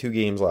played in 2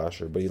 games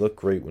last year, but he looked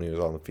great when he was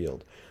on the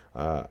field.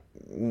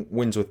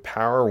 Wins with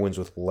power, wins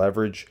with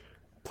leverage,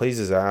 plays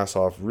his ass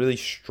off. Really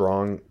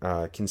strong,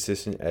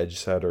 consistent edge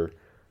setter.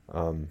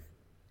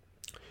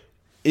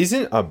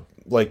 Isn't a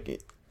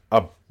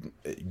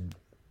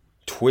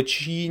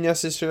twitchy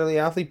necessarily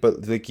athlete,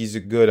 but like he's a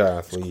good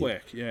athlete. He's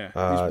quick, yeah.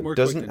 He's more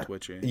quick than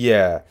twitchy.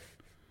 Yeah.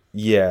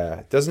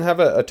 Doesn't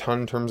have a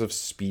ton in terms of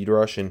speed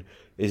rush and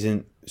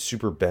isn't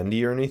super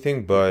bendy or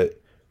anything, but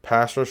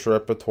pass rush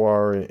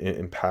repertoire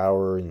and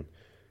power, and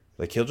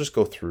like he'll just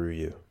go through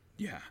you.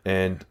 Yeah.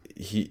 And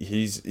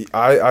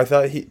I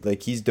thought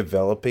he's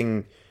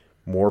developing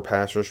more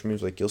pass rush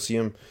moves. Like you'll see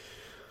him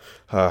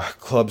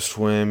club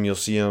swim, you'll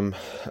see him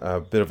a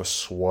bit of a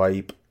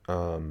swipe,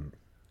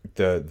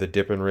 the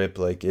dip and rip.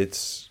 Like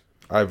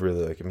I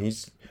really like him.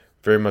 He's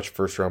very much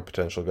first round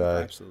potential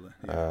guy. Absolutely.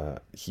 Yeah.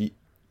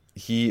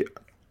 He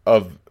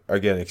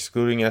again,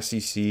 excluding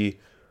SEC,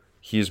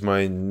 he is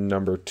my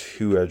number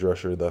 2 edge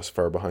rusher thus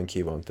far behind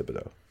Kayvon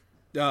Thibodeau.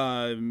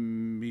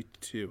 Me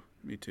too.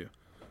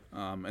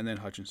 And then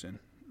Hutchinson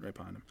right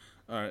behind him.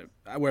 All right,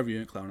 wherever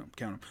you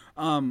count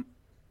him.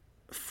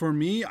 For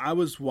me, I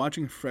was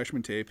watching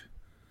freshman tape,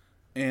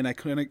 and I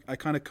kind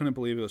of couldn't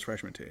believe it was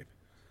freshman tape.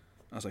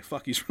 I was like,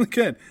 "Fuck, he's really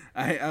good."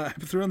 I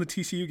threw on the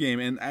TCU game,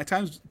 and at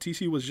times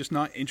TCU was just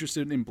not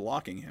interested in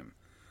blocking him.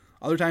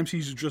 Other times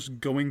he's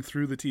just going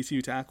through the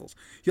TCU tackles.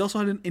 He also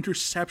had an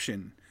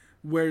interception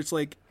where it's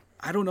like,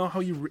 I don't know how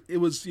he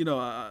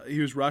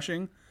was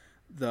rushing.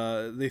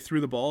 They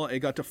threw the ball, it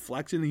got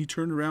deflected, and he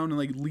turned around and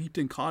like leaped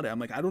and caught it. I'm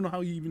like, I don't know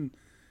how he even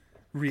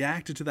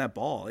reacted to that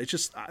ball. It's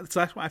just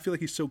that's why I feel like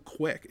he's so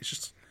quick. It's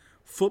just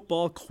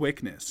football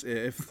quickness.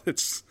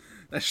 That's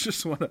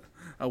just what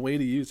a way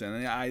to use it.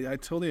 And I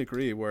totally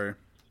agree. Where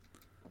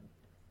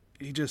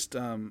he just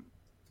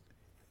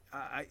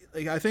I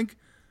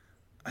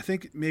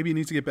think maybe he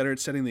needs to get better at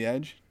setting the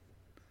edge.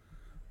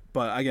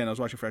 But again, I was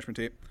watching freshman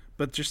tape.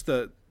 But just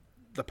the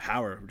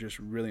power, just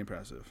really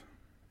impressive.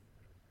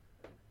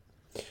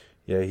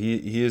 Yeah,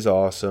 he is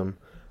awesome.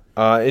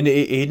 And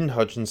Aiden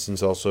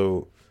Hutchinson's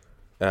also,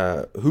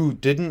 who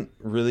didn't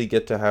really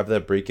get to have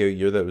that breakout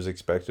year that was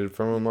expected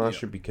from him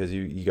last year because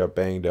he got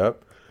banged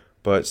up.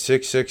 But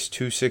 6'6",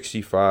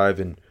 265,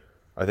 and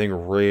I think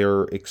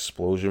rare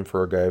explosion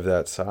for a guy of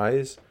that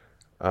size.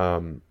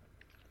 Plays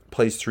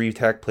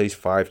 3-tech, plays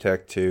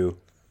 5-tech too.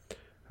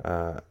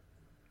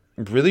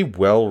 Really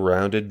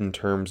well-rounded in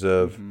terms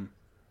of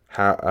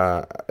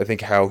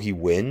how he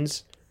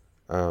wins.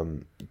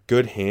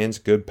 Good hands,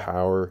 good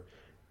power.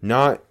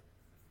 Not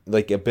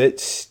like a bit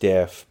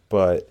stiff,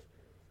 but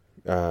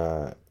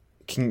can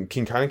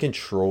kind of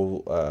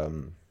control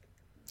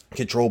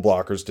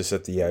blockers to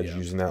set the edge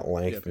using that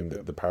length and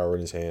the power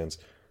in his hands.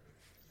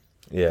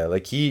 Yeah,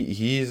 like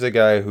he's a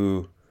guy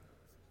who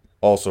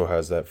also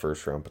has that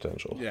first round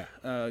potential.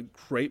 Yeah,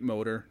 great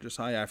motor, just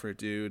high effort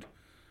dude.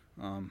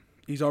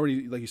 He's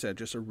already, like you said,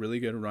 just a really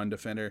good run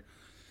defender.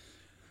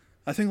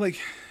 I think like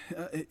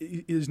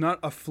he's not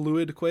a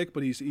fluid quick,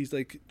 but he's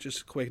like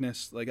just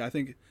quickness. Like I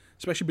think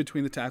especially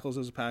between the tackles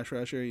as a pass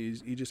rusher,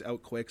 he just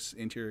out quicks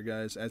interior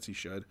guys as he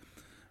should.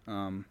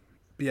 But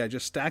yeah,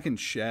 just stack and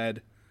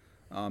shed,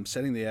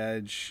 setting the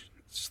edge,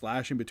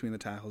 slashing between the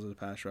tackles as a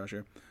pass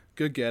rusher.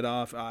 Good get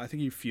off. I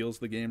think he feels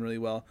the game really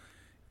well.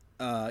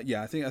 I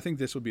think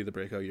this would be the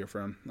breakout year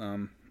for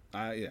him.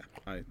 I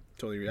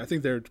totally agree. I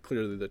think they're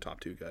clearly the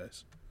top 2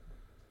 guys.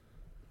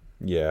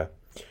 Yeah.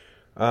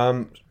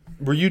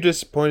 Were you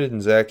disappointed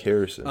in Zach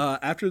Harrison?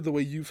 After the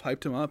way you've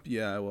hyped him up,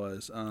 yeah, I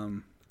was.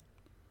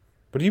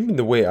 But even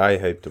the way I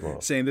hyped him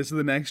up. Saying this is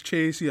the next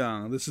Chase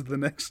Young, this is the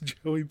next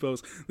Joey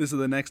Bosa, this is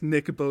the next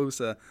Nick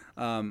Bosa.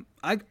 And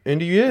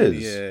he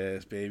is.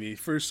 Yes, baby.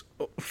 First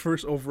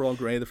overall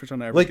grade, the first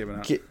one I ever given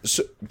out. Go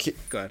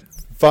ahead.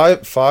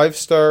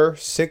 5-star,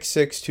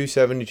 6'6",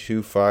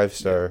 272,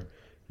 5-star.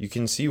 You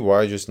can see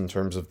why just in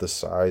terms of the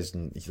size,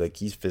 and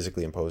he's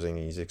physically imposing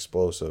and he's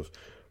explosive,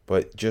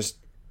 but just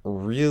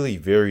really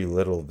very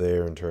little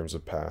there in terms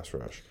of pass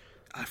rush.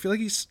 I feel like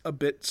he's a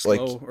bit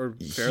slow or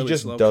fairly he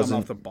just slow doesn't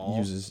coming off the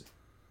ball.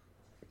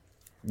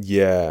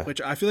 Yeah.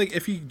 Which I feel like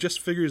if he just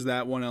figures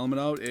that one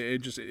element out,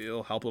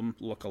 it'll help him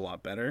look a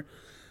lot better.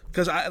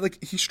 Because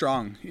he's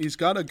strong. He's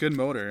got a good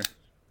motor.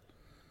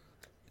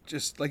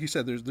 Just like you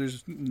said,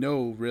 there's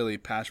no really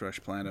pass rush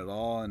plan at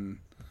all, and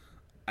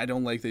I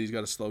don't like that he's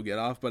got a slow get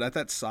off. But at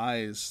that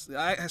size,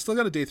 I still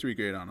got a day 3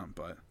 grade on him.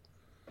 But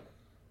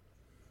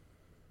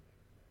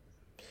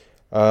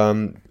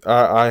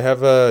I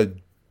have a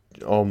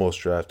almost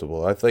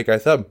draftable. I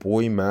thought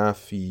Boy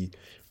Maffey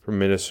from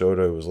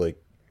Minnesota was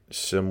like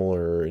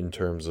similar in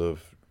terms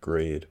of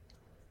grade.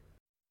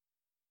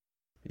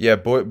 Yeah,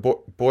 Boy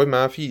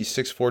Mafi,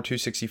 6'4",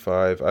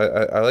 265.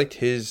 I liked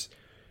his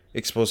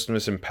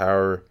explosiveness and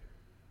power.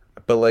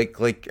 But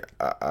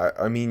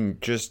I mean,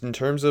 just in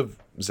terms of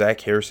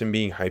Zach Harrison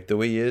being hyped the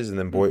way he is, and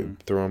then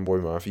throwing Boy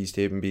Mafi's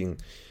tape and being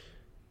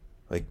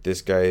like,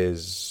 this guy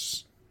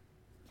is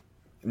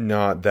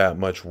not that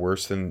much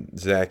worse than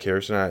Zach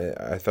Harrison.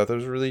 I thought that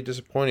was really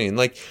disappointing. And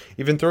like,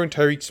 even throwing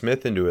Tyreek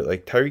Smith into it,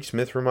 like, Tyreek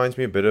Smith reminds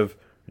me a bit of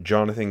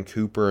Jonathan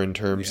Cooper in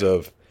terms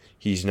of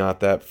he's not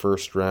that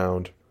first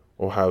round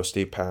Ohio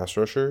State pass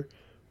rusher,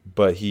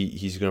 but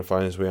he's going to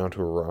find his way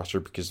onto a roster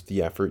because of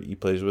the effort he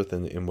plays with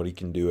and what he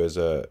can do as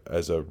a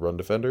run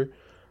defender.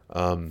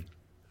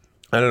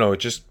 I don't know. It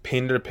just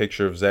painted a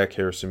picture of Zach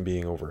Harrison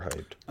being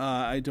overhyped.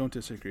 I don't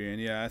disagree,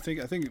 and yeah, I think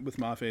with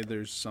Mafe,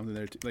 there's something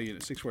there. Like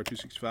 6'4",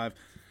 265,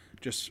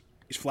 just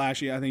he's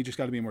flashy. I think he just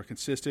got to be more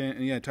consistent.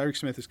 And yeah, Tyreek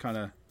Smith is kind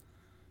of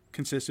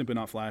consistent but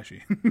not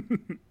flashy.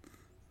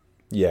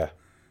 Yeah.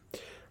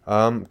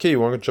 Okay, you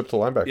want to jump to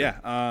linebacker?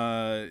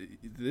 Yeah.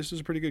 This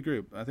is a pretty good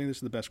group. I think this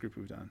is the best group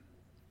we've done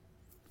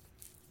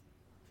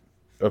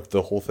Of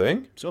the whole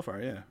thing? so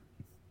far. Yeah.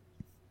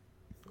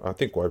 I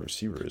think wide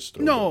receiver is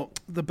still. No,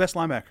 the best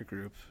linebacker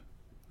group.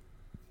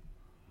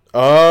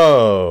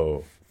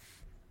 Oh.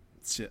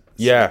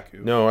 Yeah.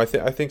 Group. No, I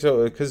think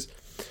so, because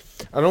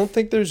I don't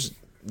think there's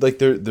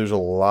there's a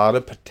lot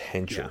of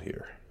potential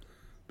here.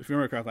 If you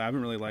remember correctly, I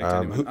haven't really liked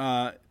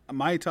anyone.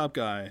 My top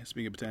guy,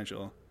 speaking of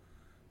potential,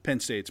 Penn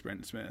State's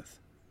Brendan Smith.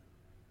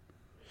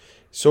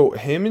 So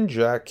him and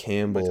Jack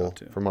Campbell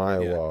from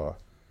Iowa.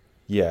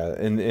 Yeah,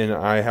 and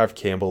I have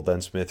Campbell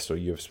then Smith, so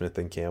you have Smith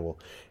then Campbell.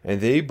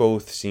 And they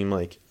both seem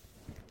like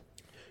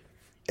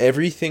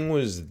everything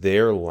was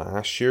there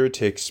last year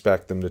to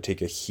expect them to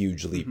take a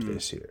huge leap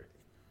this year.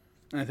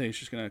 I think it's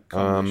just gonna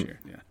come this year.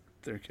 Yeah,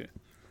 they're good.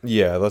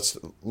 Yeah, let's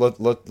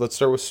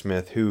start with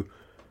Smith, who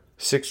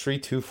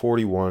 6'3",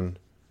 241,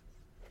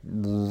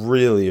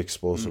 really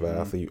explosive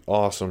athlete,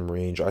 awesome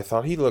range. I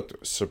thought he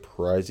looked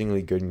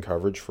surprisingly good in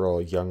coverage for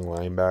a young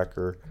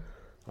linebacker.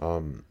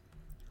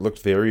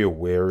 Looked very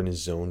aware in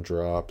his zone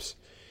drops,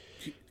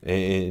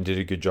 and did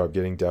a good job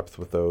getting depth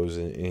with those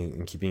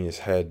and keeping his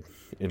head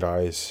and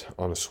eyes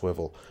on a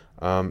swivel.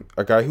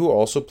 A guy who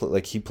also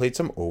he played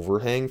some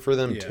overhang for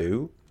them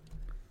too,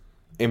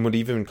 and would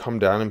even come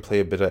down and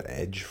play a bit of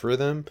edge for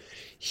them.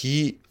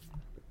 He,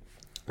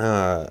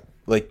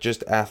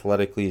 just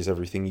athletically is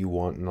everything you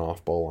want in an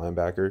off-ball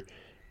linebacker,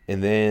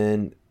 and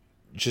then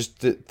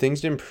just the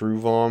things to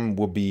improve on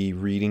will be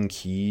reading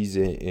keys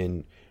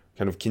and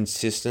kind of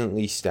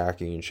consistently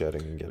stacking and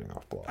shedding and getting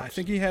off blocks. I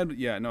think he had,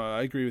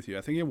 I agree with you.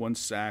 I think he had one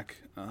sack.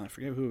 I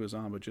forget who it was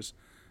on, but just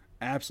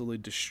absolutely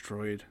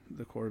destroyed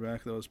the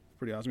quarterback. That was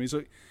pretty awesome.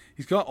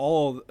 He's got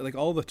all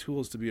the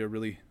tools to be a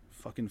really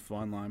fucking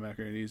fun linebacker,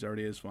 and he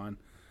already is fun.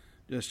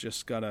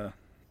 Just gotta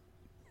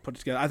put it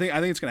together. I think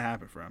it's gonna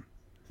happen for him.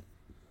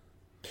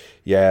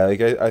 Yeah,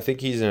 I think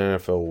he's an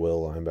NFL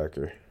will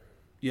linebacker.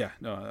 Yeah,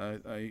 no,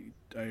 I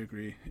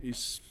agree.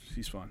 He's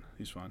fun.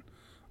 He's fun.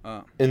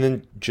 And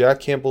then Jack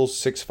Campbell's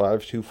 6'5",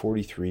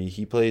 243.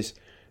 He plays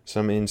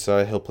some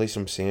inside. He'll play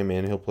some Sam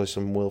and he'll play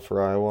some Will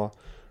for Iowa.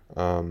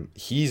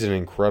 He's an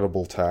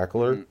incredible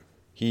tackler.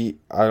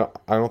 I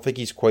don't think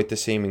he's quite the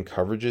same in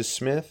coverage as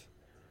Smith,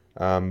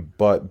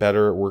 but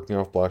better at working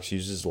off blocks.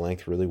 Uses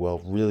length really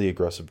well. Really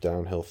aggressive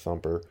downhill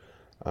thumper,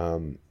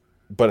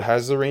 but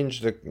has the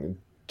range to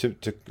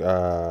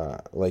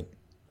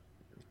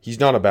he's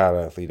not a bad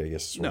athlete. I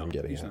guess is what I'm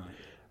getting at.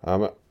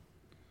 Not.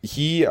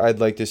 I'd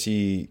like to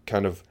see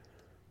kind of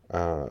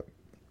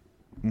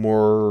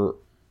more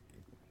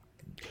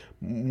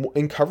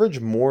in coverage,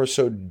 more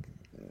so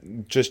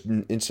just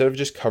instead of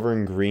just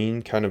covering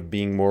green, kind of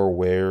being more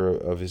aware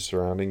of his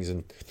surroundings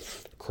and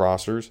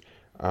crossers.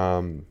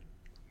 And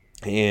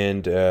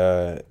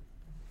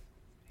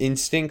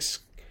instincts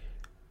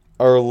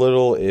are a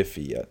little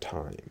iffy at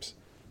times.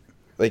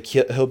 Like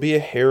he'll be a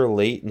hair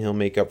late and he'll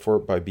make up for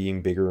it by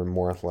being bigger and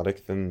more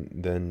athletic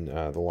than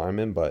the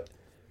lineman, but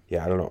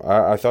yeah, I don't know.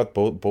 I thought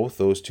both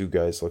those two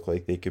guys look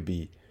like they could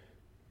be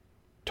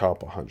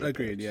top 100.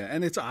 Agreed, yeah.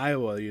 And it's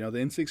Iowa, the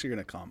instincts are going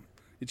to come.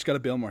 You just got to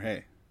bail more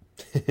hay.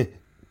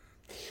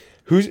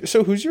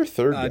 Who's your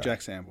third guy?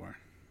 Jack Sanborn.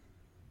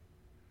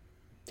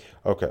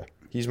 Okay.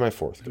 He's my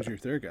fourth guy. Who's your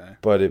third guy?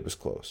 But it was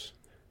close.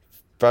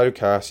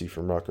 Fatukasi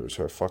from Rutgers,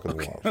 who I fucking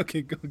love.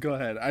 Okay, go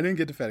ahead. I didn't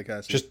get to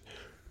Fatukasi.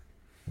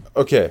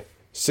 Okay.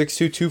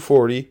 6'2",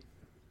 240.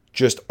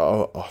 Just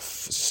a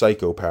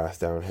psychopath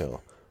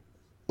downhill.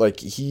 Like,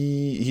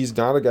 he's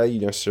not a guy you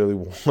necessarily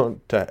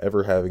want to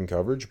ever have in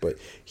coverage, but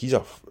he's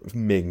a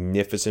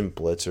magnificent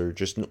blitzer,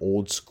 just an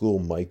old school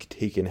Mike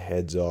taking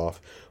heads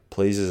off,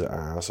 plays his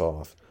ass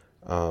off.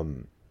 I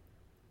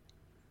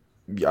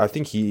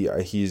think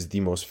he's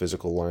the most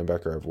physical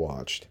linebacker I've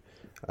watched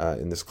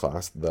in this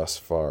class thus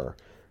far.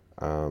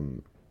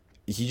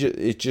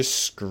 It just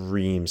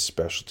screams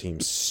special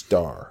teams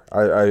star.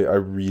 I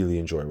really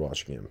enjoy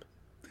watching him.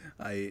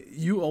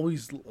 You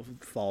always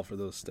fall for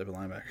those type of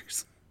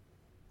linebackers.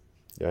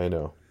 Yeah, I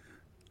know.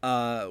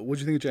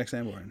 What'd you think of Jack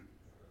Sanborn?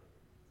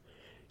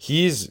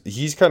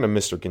 He's kind of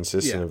Mr.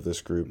 Consistent of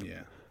this group.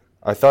 Yeah.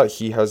 I thought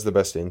he has the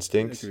best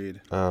instincts.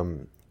 Agreed. Just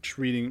and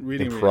reading,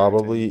 reacting,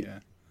 probably yeah.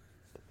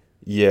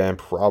 Yeah, and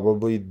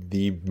probably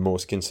the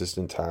most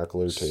consistent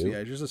tackler too.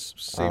 Yeah, just a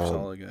safe,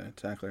 solid guy,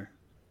 tackler.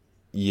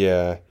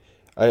 Yeah,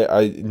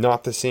 I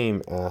not the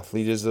same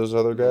athlete as those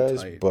other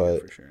guys, Tight, but yeah,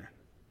 for sure.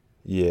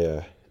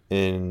 yeah,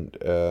 and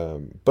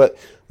but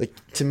like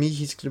to me,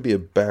 he's gonna be a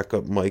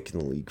backup Mike in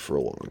the league for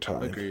a long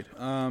time. Agreed.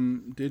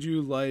 Did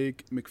you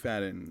like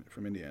McFadden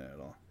from Indiana at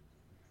all?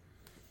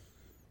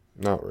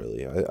 Not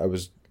really.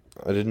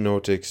 I didn't know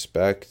what to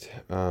expect.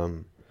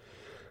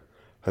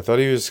 I thought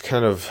he was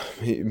kind of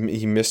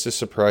he missed a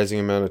surprising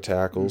amount of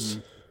tackles.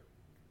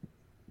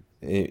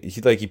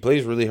 He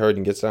plays really hard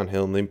and gets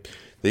downhill, and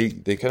they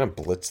kind of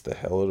blitz the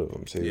hell out of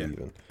him too. Yeah.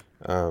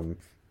 Even,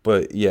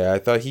 but yeah, I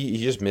thought he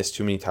just missed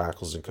too many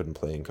tackles and couldn't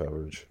play in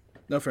coverage.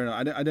 No, fair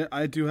enough.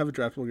 I do have a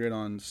draftable grade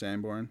on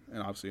Sanborn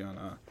and obviously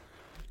on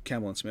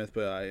Campbell and Smith,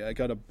 but I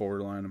got a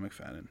borderline on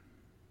McFadden.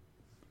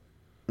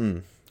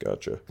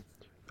 Gotcha.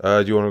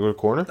 Do you want to go to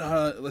corner?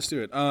 Let's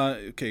do it.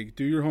 Okay,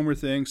 do your homer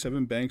thing.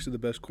 Sevyn Banks are the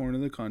best corner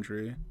in the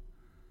country.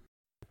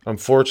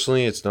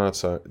 Unfortunately, it's not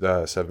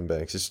Sevyn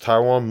Banks. It's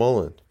Tywone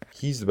Mullen.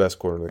 He's the best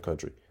corner in the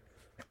country.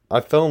 I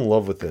fell in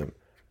love with him.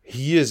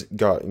 He has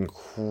got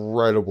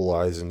incredible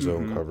eyes in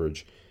zone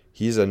coverage.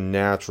 He's a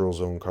natural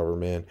zone cover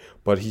man,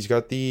 but he's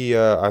got the.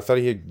 I thought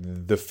he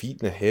had the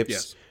feet and the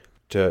hips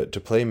to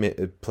play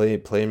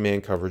in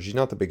man coverage. He's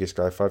not the biggest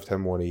guy,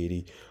 5'10",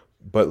 180,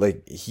 but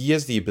like he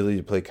has the ability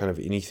to play kind of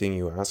anything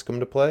you ask him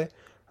to play.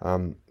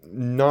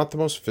 Not the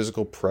most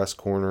physical press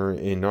corner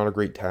and not a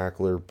great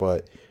tackler,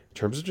 but in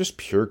terms of just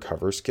pure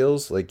cover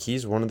skills, like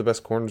he's one of the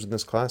best corners in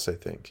this class, I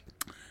think.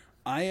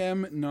 I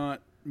am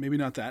maybe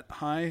not that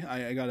high.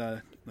 I got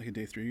a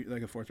day 3,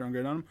 like a 4th round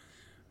grade on him.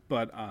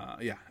 But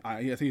yeah,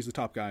 I think he's the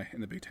top guy in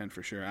the Big Ten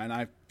for sure. And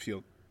I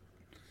feel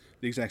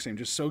the exact same.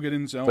 Just so good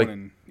in zone,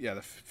 and yeah,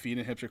 the feet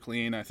and hips are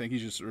clean. I think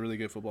he's just a really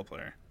good football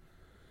player.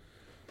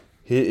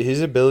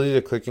 His ability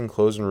to click and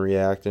close and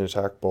react and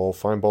attack ball,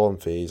 find ball in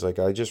phase, like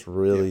I just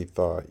really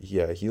thought,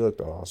 he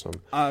looked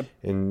awesome.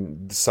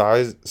 And the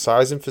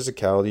size and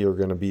physicality are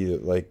going to be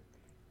like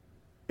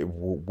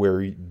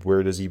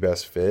where does he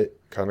best fit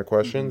kind of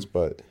questions,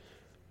 but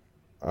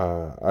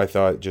I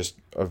thought just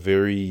a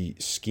very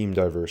scheme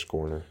diverse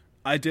corner.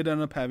 I did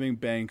end up having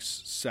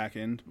Banks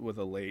second with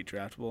a late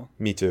draftable.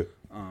 Me too.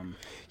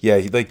 Yeah,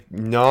 he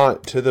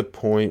not to the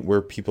point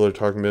where people are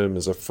talking about him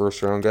as a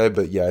first round guy,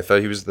 but yeah, I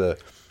thought he was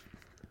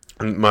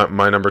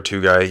my number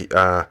 2 guy.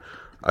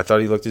 I thought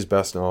he looked his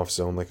best in off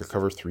zone, like a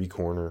cover 3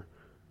 corner.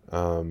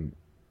 I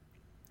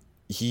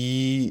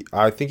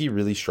think he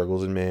really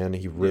struggles in man.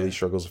 He really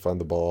struggles to find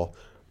the ball.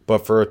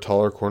 But for a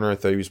taller corner, I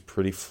thought he was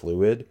pretty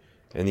fluid,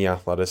 and the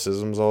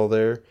athleticism's all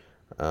there.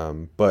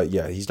 But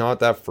yeah, he's not at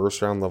that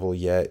first round level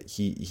yet.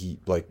 He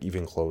like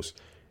even close.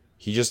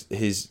 He just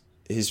his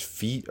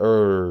feet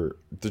are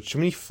there's too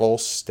many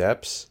false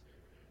steps.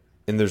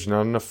 And there's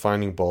not enough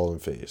finding ball in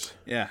phase.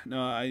 Yeah,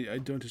 no, I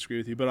don't disagree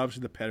with you. But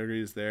obviously the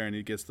pedigree is there, and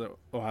he gets the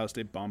Ohio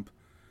State bump.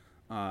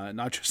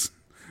 Not just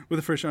with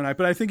the first round hype,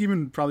 but I think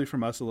even probably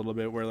from us a little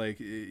bit, where like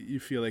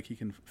you feel like he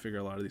can figure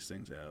a lot of these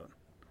things out.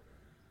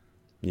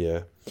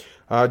 Yeah.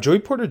 Joey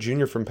Porter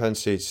Jr. from Penn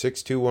State,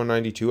 6'2",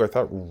 192. I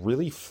thought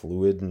really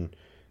fluid and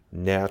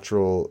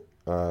natural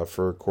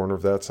for a corner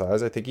of that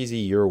size. I think he's a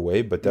year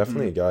away, but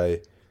definitely a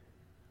guy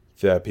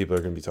that people are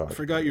going to be talking. I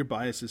forgot your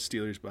bias is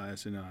Steelers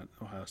bias and not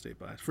Ohio State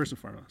bias. First and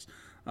foremost,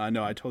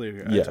 no, I totally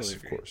agree. Yes,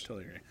 of course.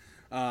 Totally agree.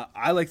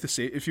 I like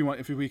the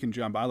if we can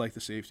jump, I like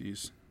the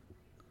safeties.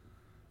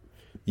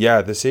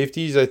 Yeah, the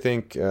safeties I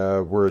think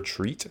were a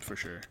treat for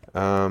sure.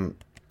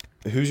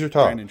 Who's your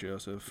top? Brandon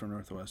Joseph from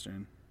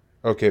Northwestern.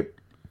 Okay,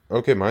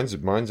 mine's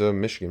a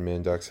Michigan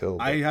man, Dax Hill.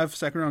 I have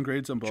second round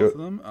grades on both of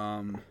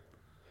them.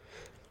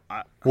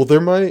 Well,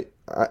 they're my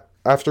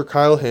after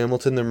Kyle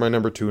Hamilton, they're my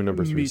number 2 and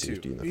number 3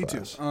 safety in the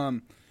class. Me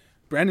too.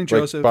 Brandon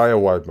Joseph by a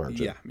wide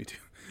margin. Yeah, me too.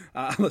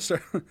 Let's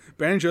start.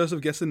 Brandon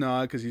Joseph gets the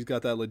nod because he's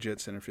got that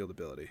legit center field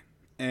ability,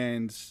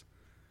 and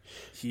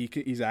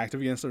he's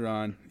active against the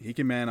run. He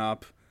can man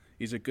up.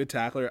 He's a good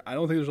tackler. I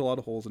don't think there's a lot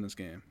of holes in his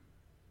game.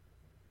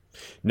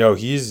 No,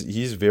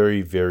 he's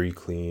very, very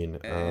clean.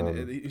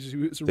 And he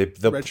was a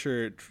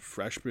redshirt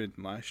freshman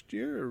last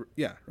year.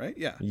 Yeah, right?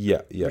 Yeah.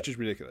 Yeah. Which is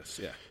ridiculous,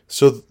 yeah.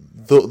 So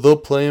they'll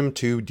play him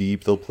too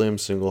deep. They'll play him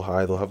single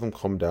high. They'll have him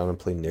come down and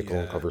play nickel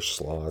and cover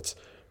slots.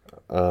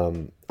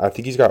 I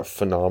think he's got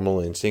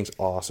phenomenal instincts,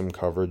 awesome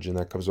coverage, and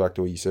that comes back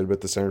to what you said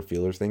about the center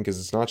fielder thing, because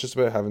it's not just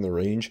about having the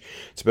range.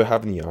 It's about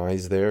having the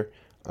eyes there.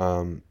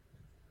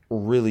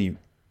 Really...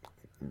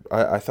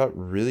 I thought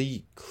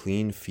really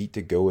clean feet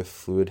to go with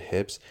fluid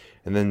hips,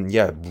 and then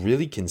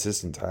really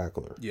consistent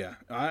tackler. Yeah,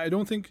 I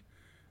don't think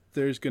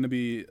there's going to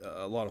be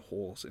a lot of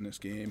holes in this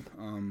game.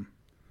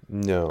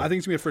 No, I think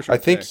it's going to be a first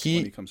round pick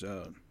when he comes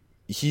out.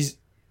 He's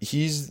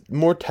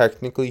more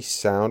technically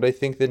sound, I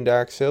think, than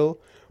Dax Hill,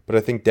 but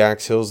I think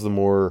Dax Hill's the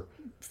more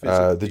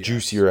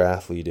juicier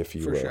athlete, if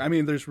you will. Sure. I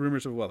mean, there's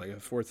rumors of like a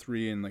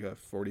 4.3 and like a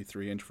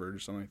 43-inch vert or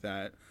something like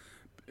that.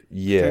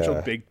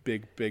 potential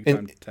big And-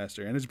 time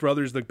tester. And his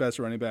brother's the best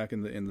running back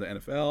in the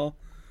NFL.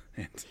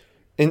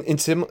 And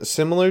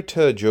Similar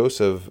to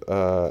Joseph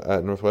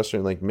at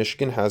Northwestern, like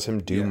Michigan has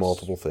him do Yes.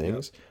 multiple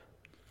things.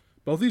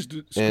 both these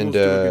schools And, do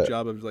a good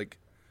job of like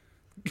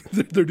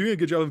they're doing a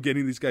good job of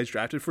getting these guys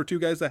drafted for two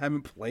guys that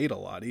haven't played a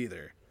lot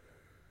either.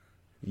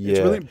 Yeah, It's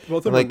really,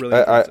 both of them And, are really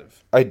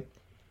impressive.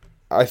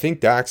 I think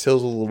Dax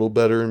Hill's a little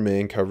better in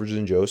man coverage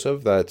than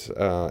Joseph. That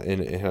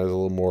and it has a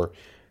little more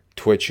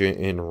twitch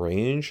in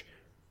range.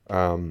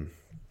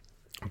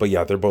 But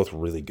yeah, they're both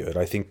really good.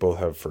 I think both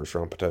have first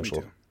round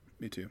potential.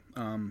 Me too.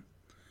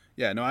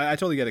 Yeah, no, I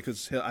totally get it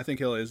because I think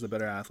Hill is the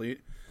better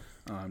athlete.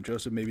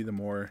 Joseph may be the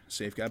more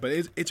safe guy, but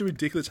it's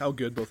ridiculous how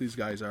good both these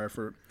guys are.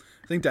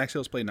 I think Dax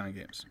Hill's played 9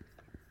 games.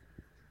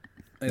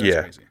 I think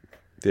that's crazy.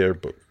 They're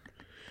both.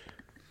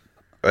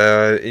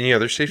 Any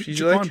other safeties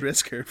you Jaquan like?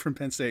 Brisker from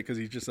Penn State because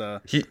he's just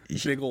a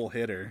big old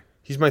hitter.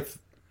 He's my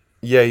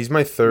he's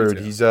my third.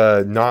 too. He's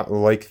not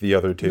like the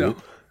other two.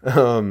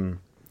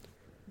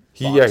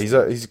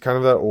 He's kind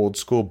of that old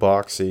school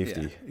box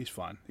safety. Yeah, he's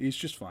fun. He's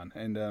just fun,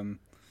 and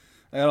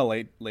I got a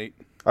late.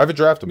 I have a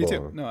draftable. Me too.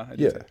 on him. No, I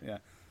do too. Yeah.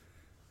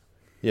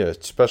 Yeah,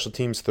 special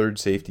teams third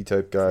safety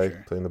type guy,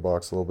 sure. playing the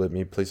box a little bit.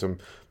 Maybe play a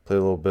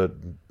little bit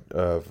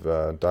of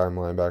dime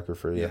linebacker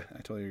for you. Yeah, I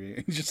totally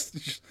agree. He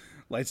just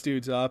lights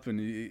dudes up, and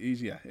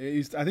he's I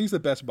think he's the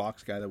best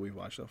box guy that we've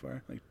watched so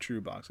far, like true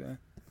box guy.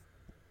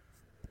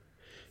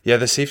 Yeah,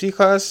 the safety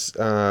class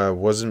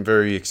wasn't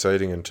very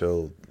exciting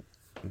until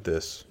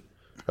this,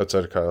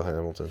 outside of Kyle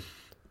Hamilton.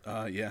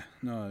 Yeah,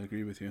 no, I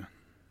agree with you.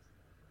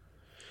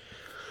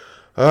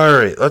 All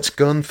right, let's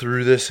gun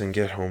through this and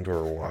get home to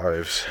our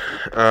wives.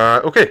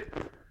 Okay,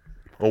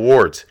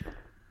 awards.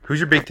 Who's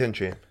your Big Ten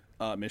champ?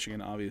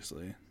 Michigan,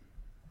 obviously.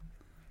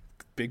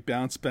 Big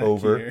bounce back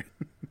Over. here.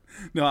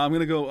 No, I'm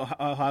gonna go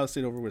Ohio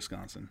State over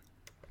Wisconsin.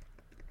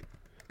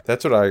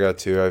 That's what I got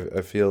too.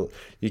 I feel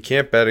you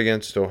can't bet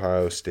against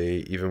Ohio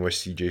State, even with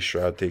C.J.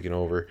 Stroud taking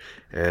over.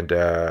 And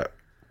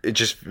it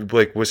just,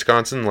 like,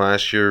 Wisconsin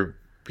last year,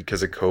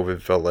 because of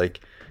COVID, felt like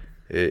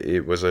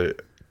it was a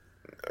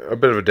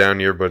bit of a down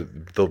year,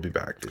 but they'll be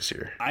back this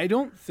year. I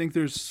don't think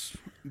there's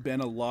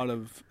been a lot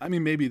of. I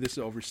mean, maybe this is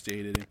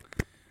overstated,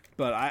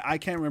 but I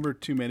can't remember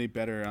too many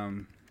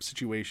better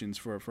situations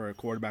for a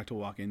quarterback to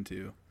walk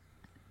into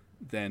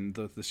than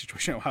the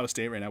situation at Ohio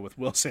State right now with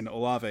Wilson,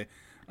 Olave,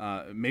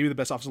 maybe the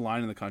best offensive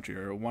line in the country,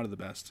 or one of the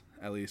best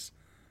at least.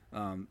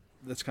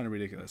 That's kind of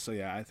ridiculous. So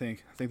yeah, I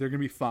think they're gonna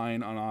be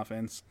fine on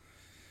offense.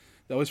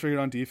 They always figured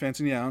on defense,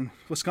 and yeah, on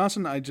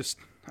Wisconsin, I just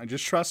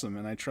trust them,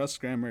 and I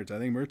trust Graham Mertz. I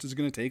think Mertz is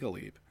going to take a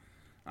leap.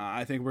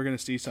 I think we're going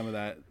to see some of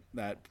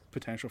that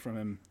potential from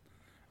him.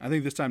 I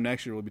think this time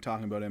next year we'll be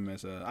talking about him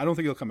as a. I don't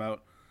think he'll come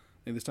out.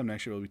 I think this time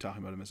next year we'll be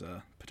talking about him as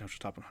a potential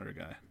top 100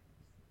 guy.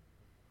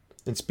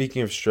 And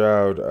speaking of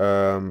Stroud,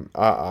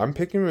 I'm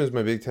picking him as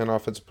my Big Ten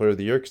Offensive Player of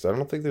the Year because I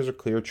don't think there's a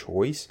clear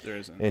choice. There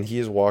isn't. And he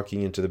is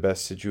walking into the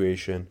best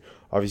situation.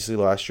 Obviously,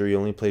 last year he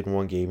only played in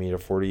one game. He had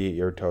a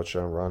 48-yard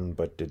touchdown run,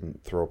 but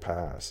didn't throw a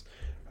pass.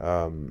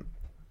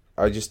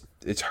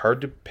 It's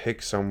hard to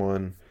pick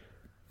someone,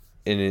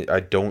 and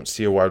I don't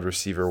see a wide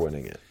receiver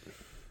winning it.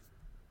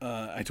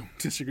 I don't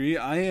disagree.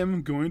 I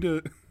am going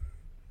to.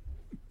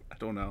 I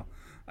don't know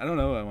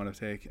what I want to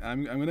take.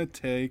 I'm going to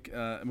take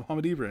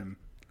Mohamed Ibrahim.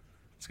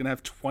 He's going to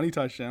have 20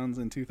 touchdowns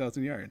and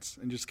 2,000 yards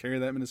and just carry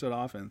that Minnesota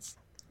offense.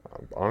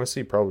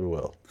 Honestly, probably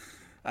will.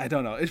 I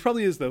don't know. It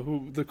probably is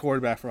the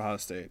quarterback for Ohio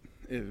State.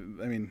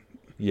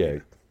 Yeah.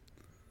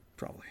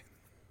 Probably.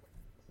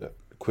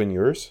 Quinn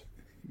Ewers?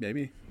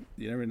 Maybe.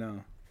 You never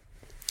know.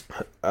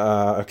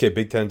 Okay,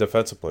 Big Ten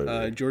Defensive Player of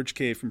the Year. George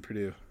K from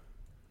Purdue.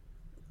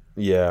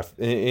 Yeah,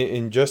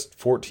 in just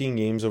 14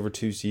 games over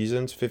 2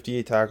 seasons,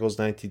 58 tackles,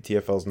 19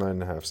 TFLs,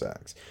 9.5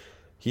 sacks.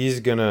 He's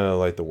going to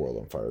light the world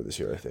on fire this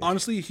year, I think.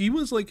 Honestly, he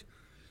was like,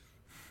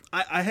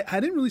 I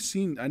hadn't really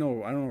seen, I don't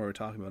know what we're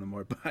talking about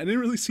anymore, but I didn't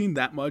really seen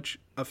that much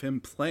of him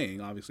playing.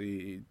 Obviously,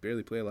 he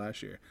barely played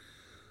last year.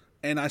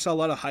 And I saw a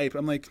lot of hype.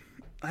 I'm like,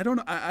 I don't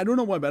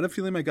know why, but I had a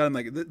feeling my gut, I'm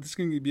like, this is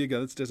going to be a guy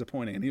that's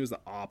disappointing. And he was the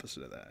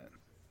opposite of that.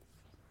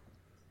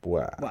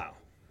 Wow.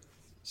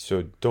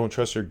 So don't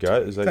trust your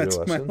gut? Is that That's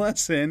your my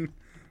lesson?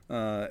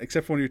 lesson.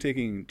 Except for when you're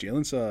taking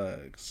Jalen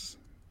Suggs.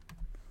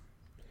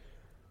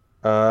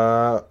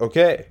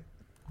 Okay.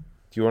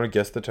 Do you want to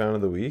guess the town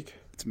of the week?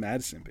 It's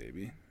Madison,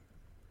 baby.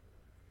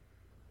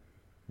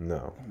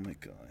 No. Oh my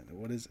god.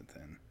 What is it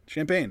then?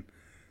 Champaign.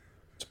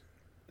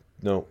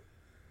 No.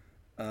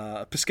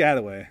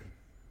 Piscataway.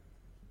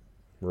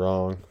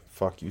 Wrong.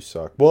 Fuck, you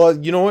suck. Well,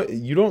 you know what?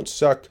 You don't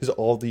suck because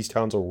all these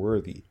towns are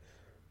worthy.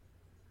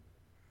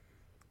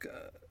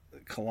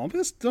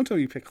 Columbus? Don't tell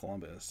me you pick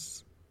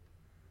Columbus.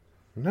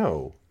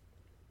 No.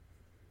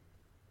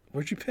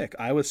 Where'd you pick?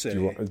 Iowa City.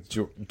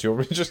 Do you want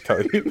me to just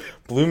tell you?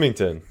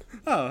 Bloomington.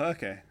 Oh,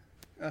 okay.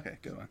 Okay,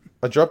 good one.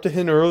 I dropped a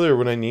hint earlier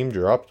when I name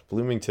dropped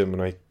Bloomington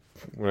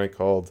when I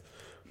called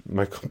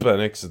Michael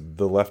Penix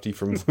the lefty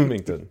from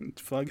Bloomington.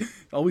 Fuck.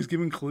 Always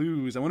giving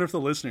clues. I wonder if the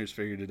listeners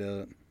figured it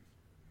out.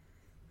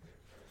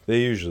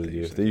 They usually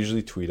do. They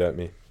usually tweet at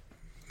me.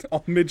 All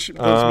those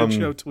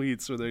mid-show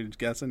tweets where they're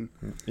guessing,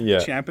 Yeah.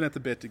 champing at the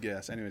bit to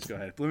guess. Anyways, go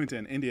ahead.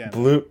 Bloomington, Indiana.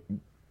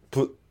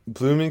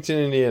 Bloomington,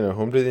 Indiana,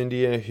 home to the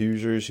Indiana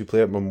Hoosiers, who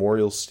play at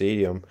Memorial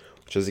Stadium,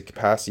 which has a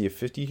capacity of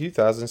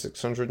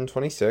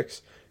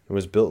 52,626 and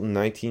was built in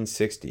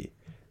 1960.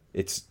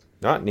 It's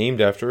not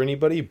named after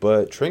anybody,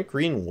 but Trent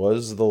Green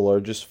was the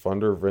largest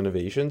funder of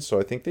renovations, so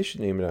I think they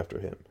should name it after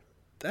him.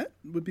 That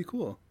would be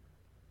cool.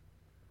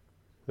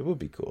 It would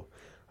be cool.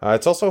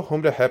 It's also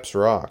home to Heps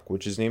Rock,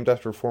 which is named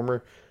after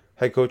former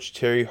head coach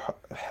Terry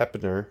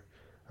Hepner.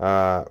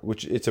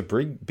 Which it's a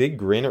big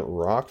granite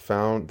rock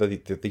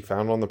that they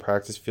found on the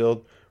practice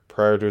field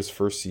prior to his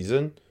first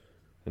season,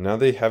 and now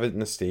they have it in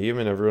the stadium,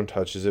 and everyone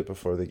touches it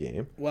before the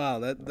game. Wow,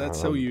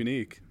 that's so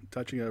unique.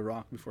 Touching a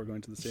rock before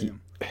going to the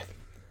stadium.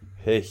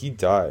 He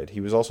died.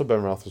 He was also Ben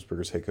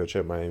Roethlisberger's head coach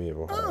at Miami of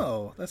Ohio.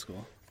 Oh, that's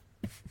cool.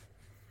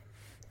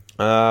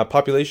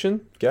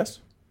 Population, guess?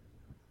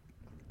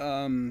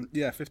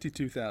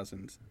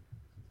 52,000.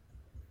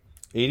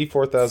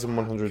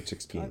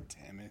 84,116. God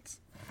damn it.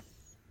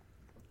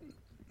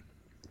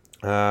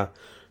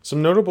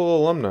 Some notable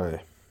alumni.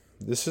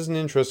 This is an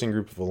interesting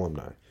group of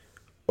alumni.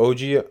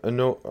 Oji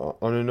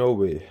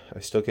Anunoby. I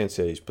still can't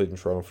say. He's played in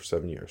Toronto for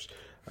 7 years.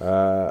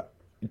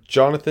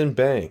 Jonathan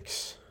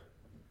Banks.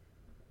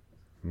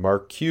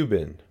 Mark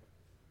Cuban.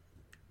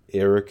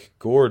 Eric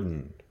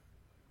Gordon.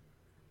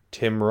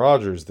 Tim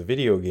Rogers, the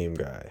video game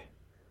guy.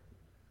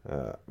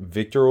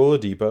 Victor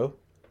Oladipo.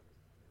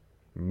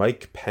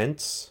 Mike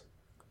Pence.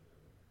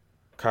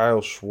 Kyle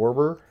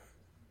Schwarber.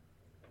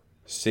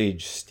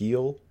 Sage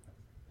Steele.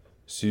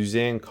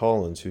 Suzanne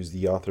Collins, who's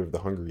the author of The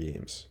Hunger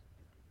Games.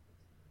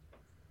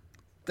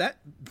 That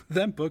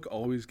book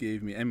always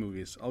gave me, and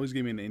movies, always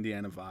gave me an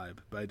Indiana vibe,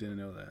 but I didn't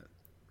know that.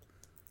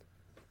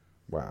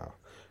 Wow.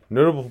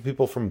 Notable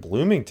people from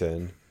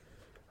Bloomington.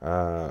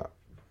 One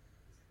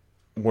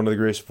of the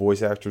greatest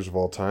voice actors of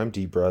all time,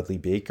 D. Bradley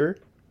Baker.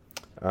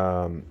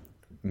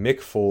 Mick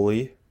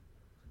Foley.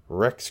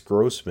 Rex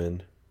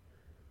Grossman.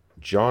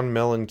 John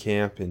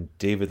Mellencamp, and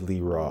David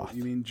Lee Roth.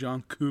 You mean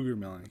John Cougar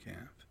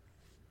Mellencamp?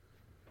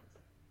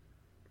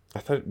 I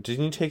thought,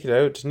 didn't he take it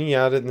out? Didn't he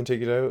add it and then take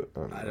it out?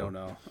 I don't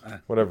know.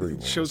 Whatever he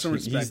wants. Show some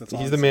respect.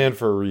 He's the man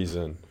for a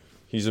reason.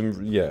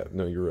 Yeah,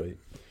 no, you're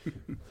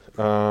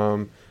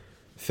right.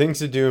 Things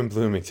to do in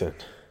Bloomington.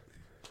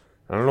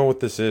 I don't know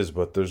what this is,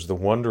 but there's the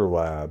Wonder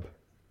Lab.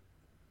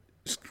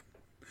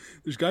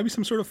 There's got to be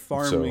some sort of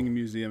farming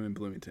museum in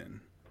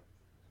Bloomington.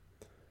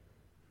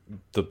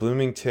 The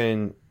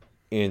Bloomington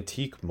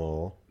Antique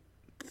Mall.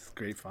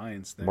 Great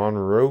finds there.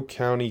 Monroe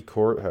County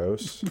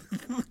Courthouse.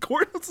 The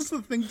courthouse is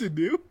the thing to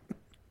do?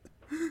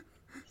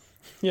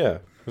 Yeah,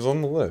 it was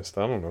on the list.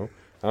 I don't know.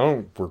 I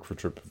don't work for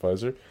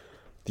TripAdvisor.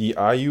 The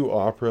IU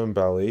Opera and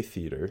Ballet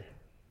Theater.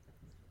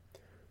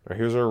 Now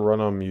here's our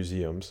run on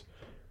museums.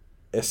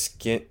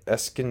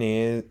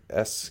 Eskenazi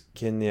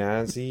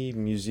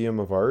Museum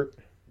of Art.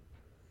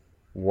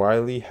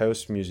 Wiley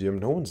House Museum.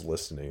 No one's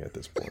listening at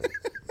this point.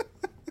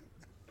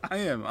 I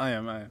am.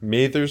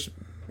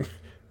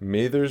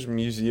 Mather's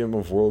Museum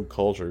of World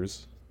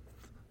Cultures.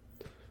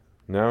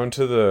 Now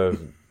into the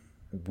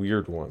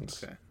weird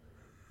ones. Okay.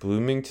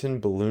 Bloomington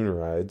Balloon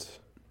Rides.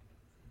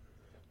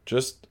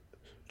 Just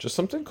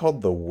something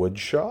called the Wood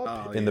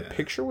Shop. Oh, and the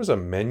picture was a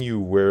menu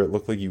where it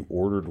looked like you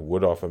ordered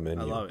wood off a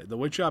menu. I love it. The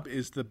Wood Shop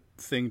is the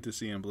thing to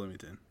see in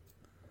Bloomington.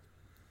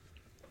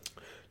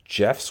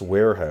 Jeff's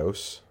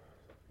Warehouse.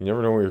 You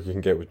never know what you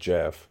can get with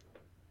Jeff.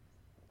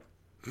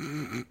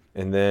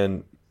 And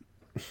then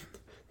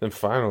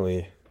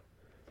finally,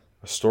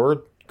 a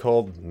store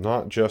called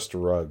Not Just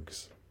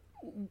Rugs.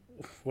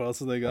 What else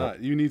have they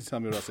got? You need to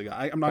tell me what else they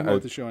got. I'm not going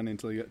to the show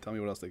until you tell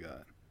me what else they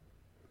got.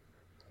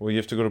 Well, you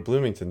have to go to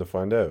Bloomington to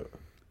find out.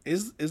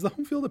 Is the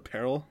home field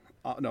apparel?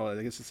 No,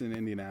 I guess it's in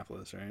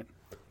Indianapolis, right?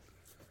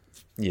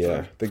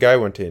 Yeah, the guy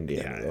went to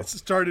Indiana. Yeah, it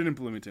started in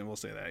Bloomington. We'll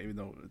say that, even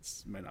though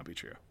it might not be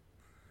true.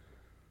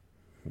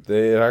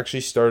 It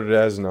actually started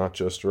as Not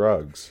Just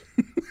Rugs.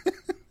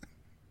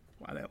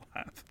 Why did I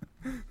laugh?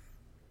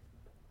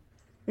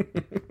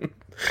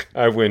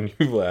 I win.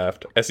 You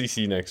laughed.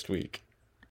 SEC next week.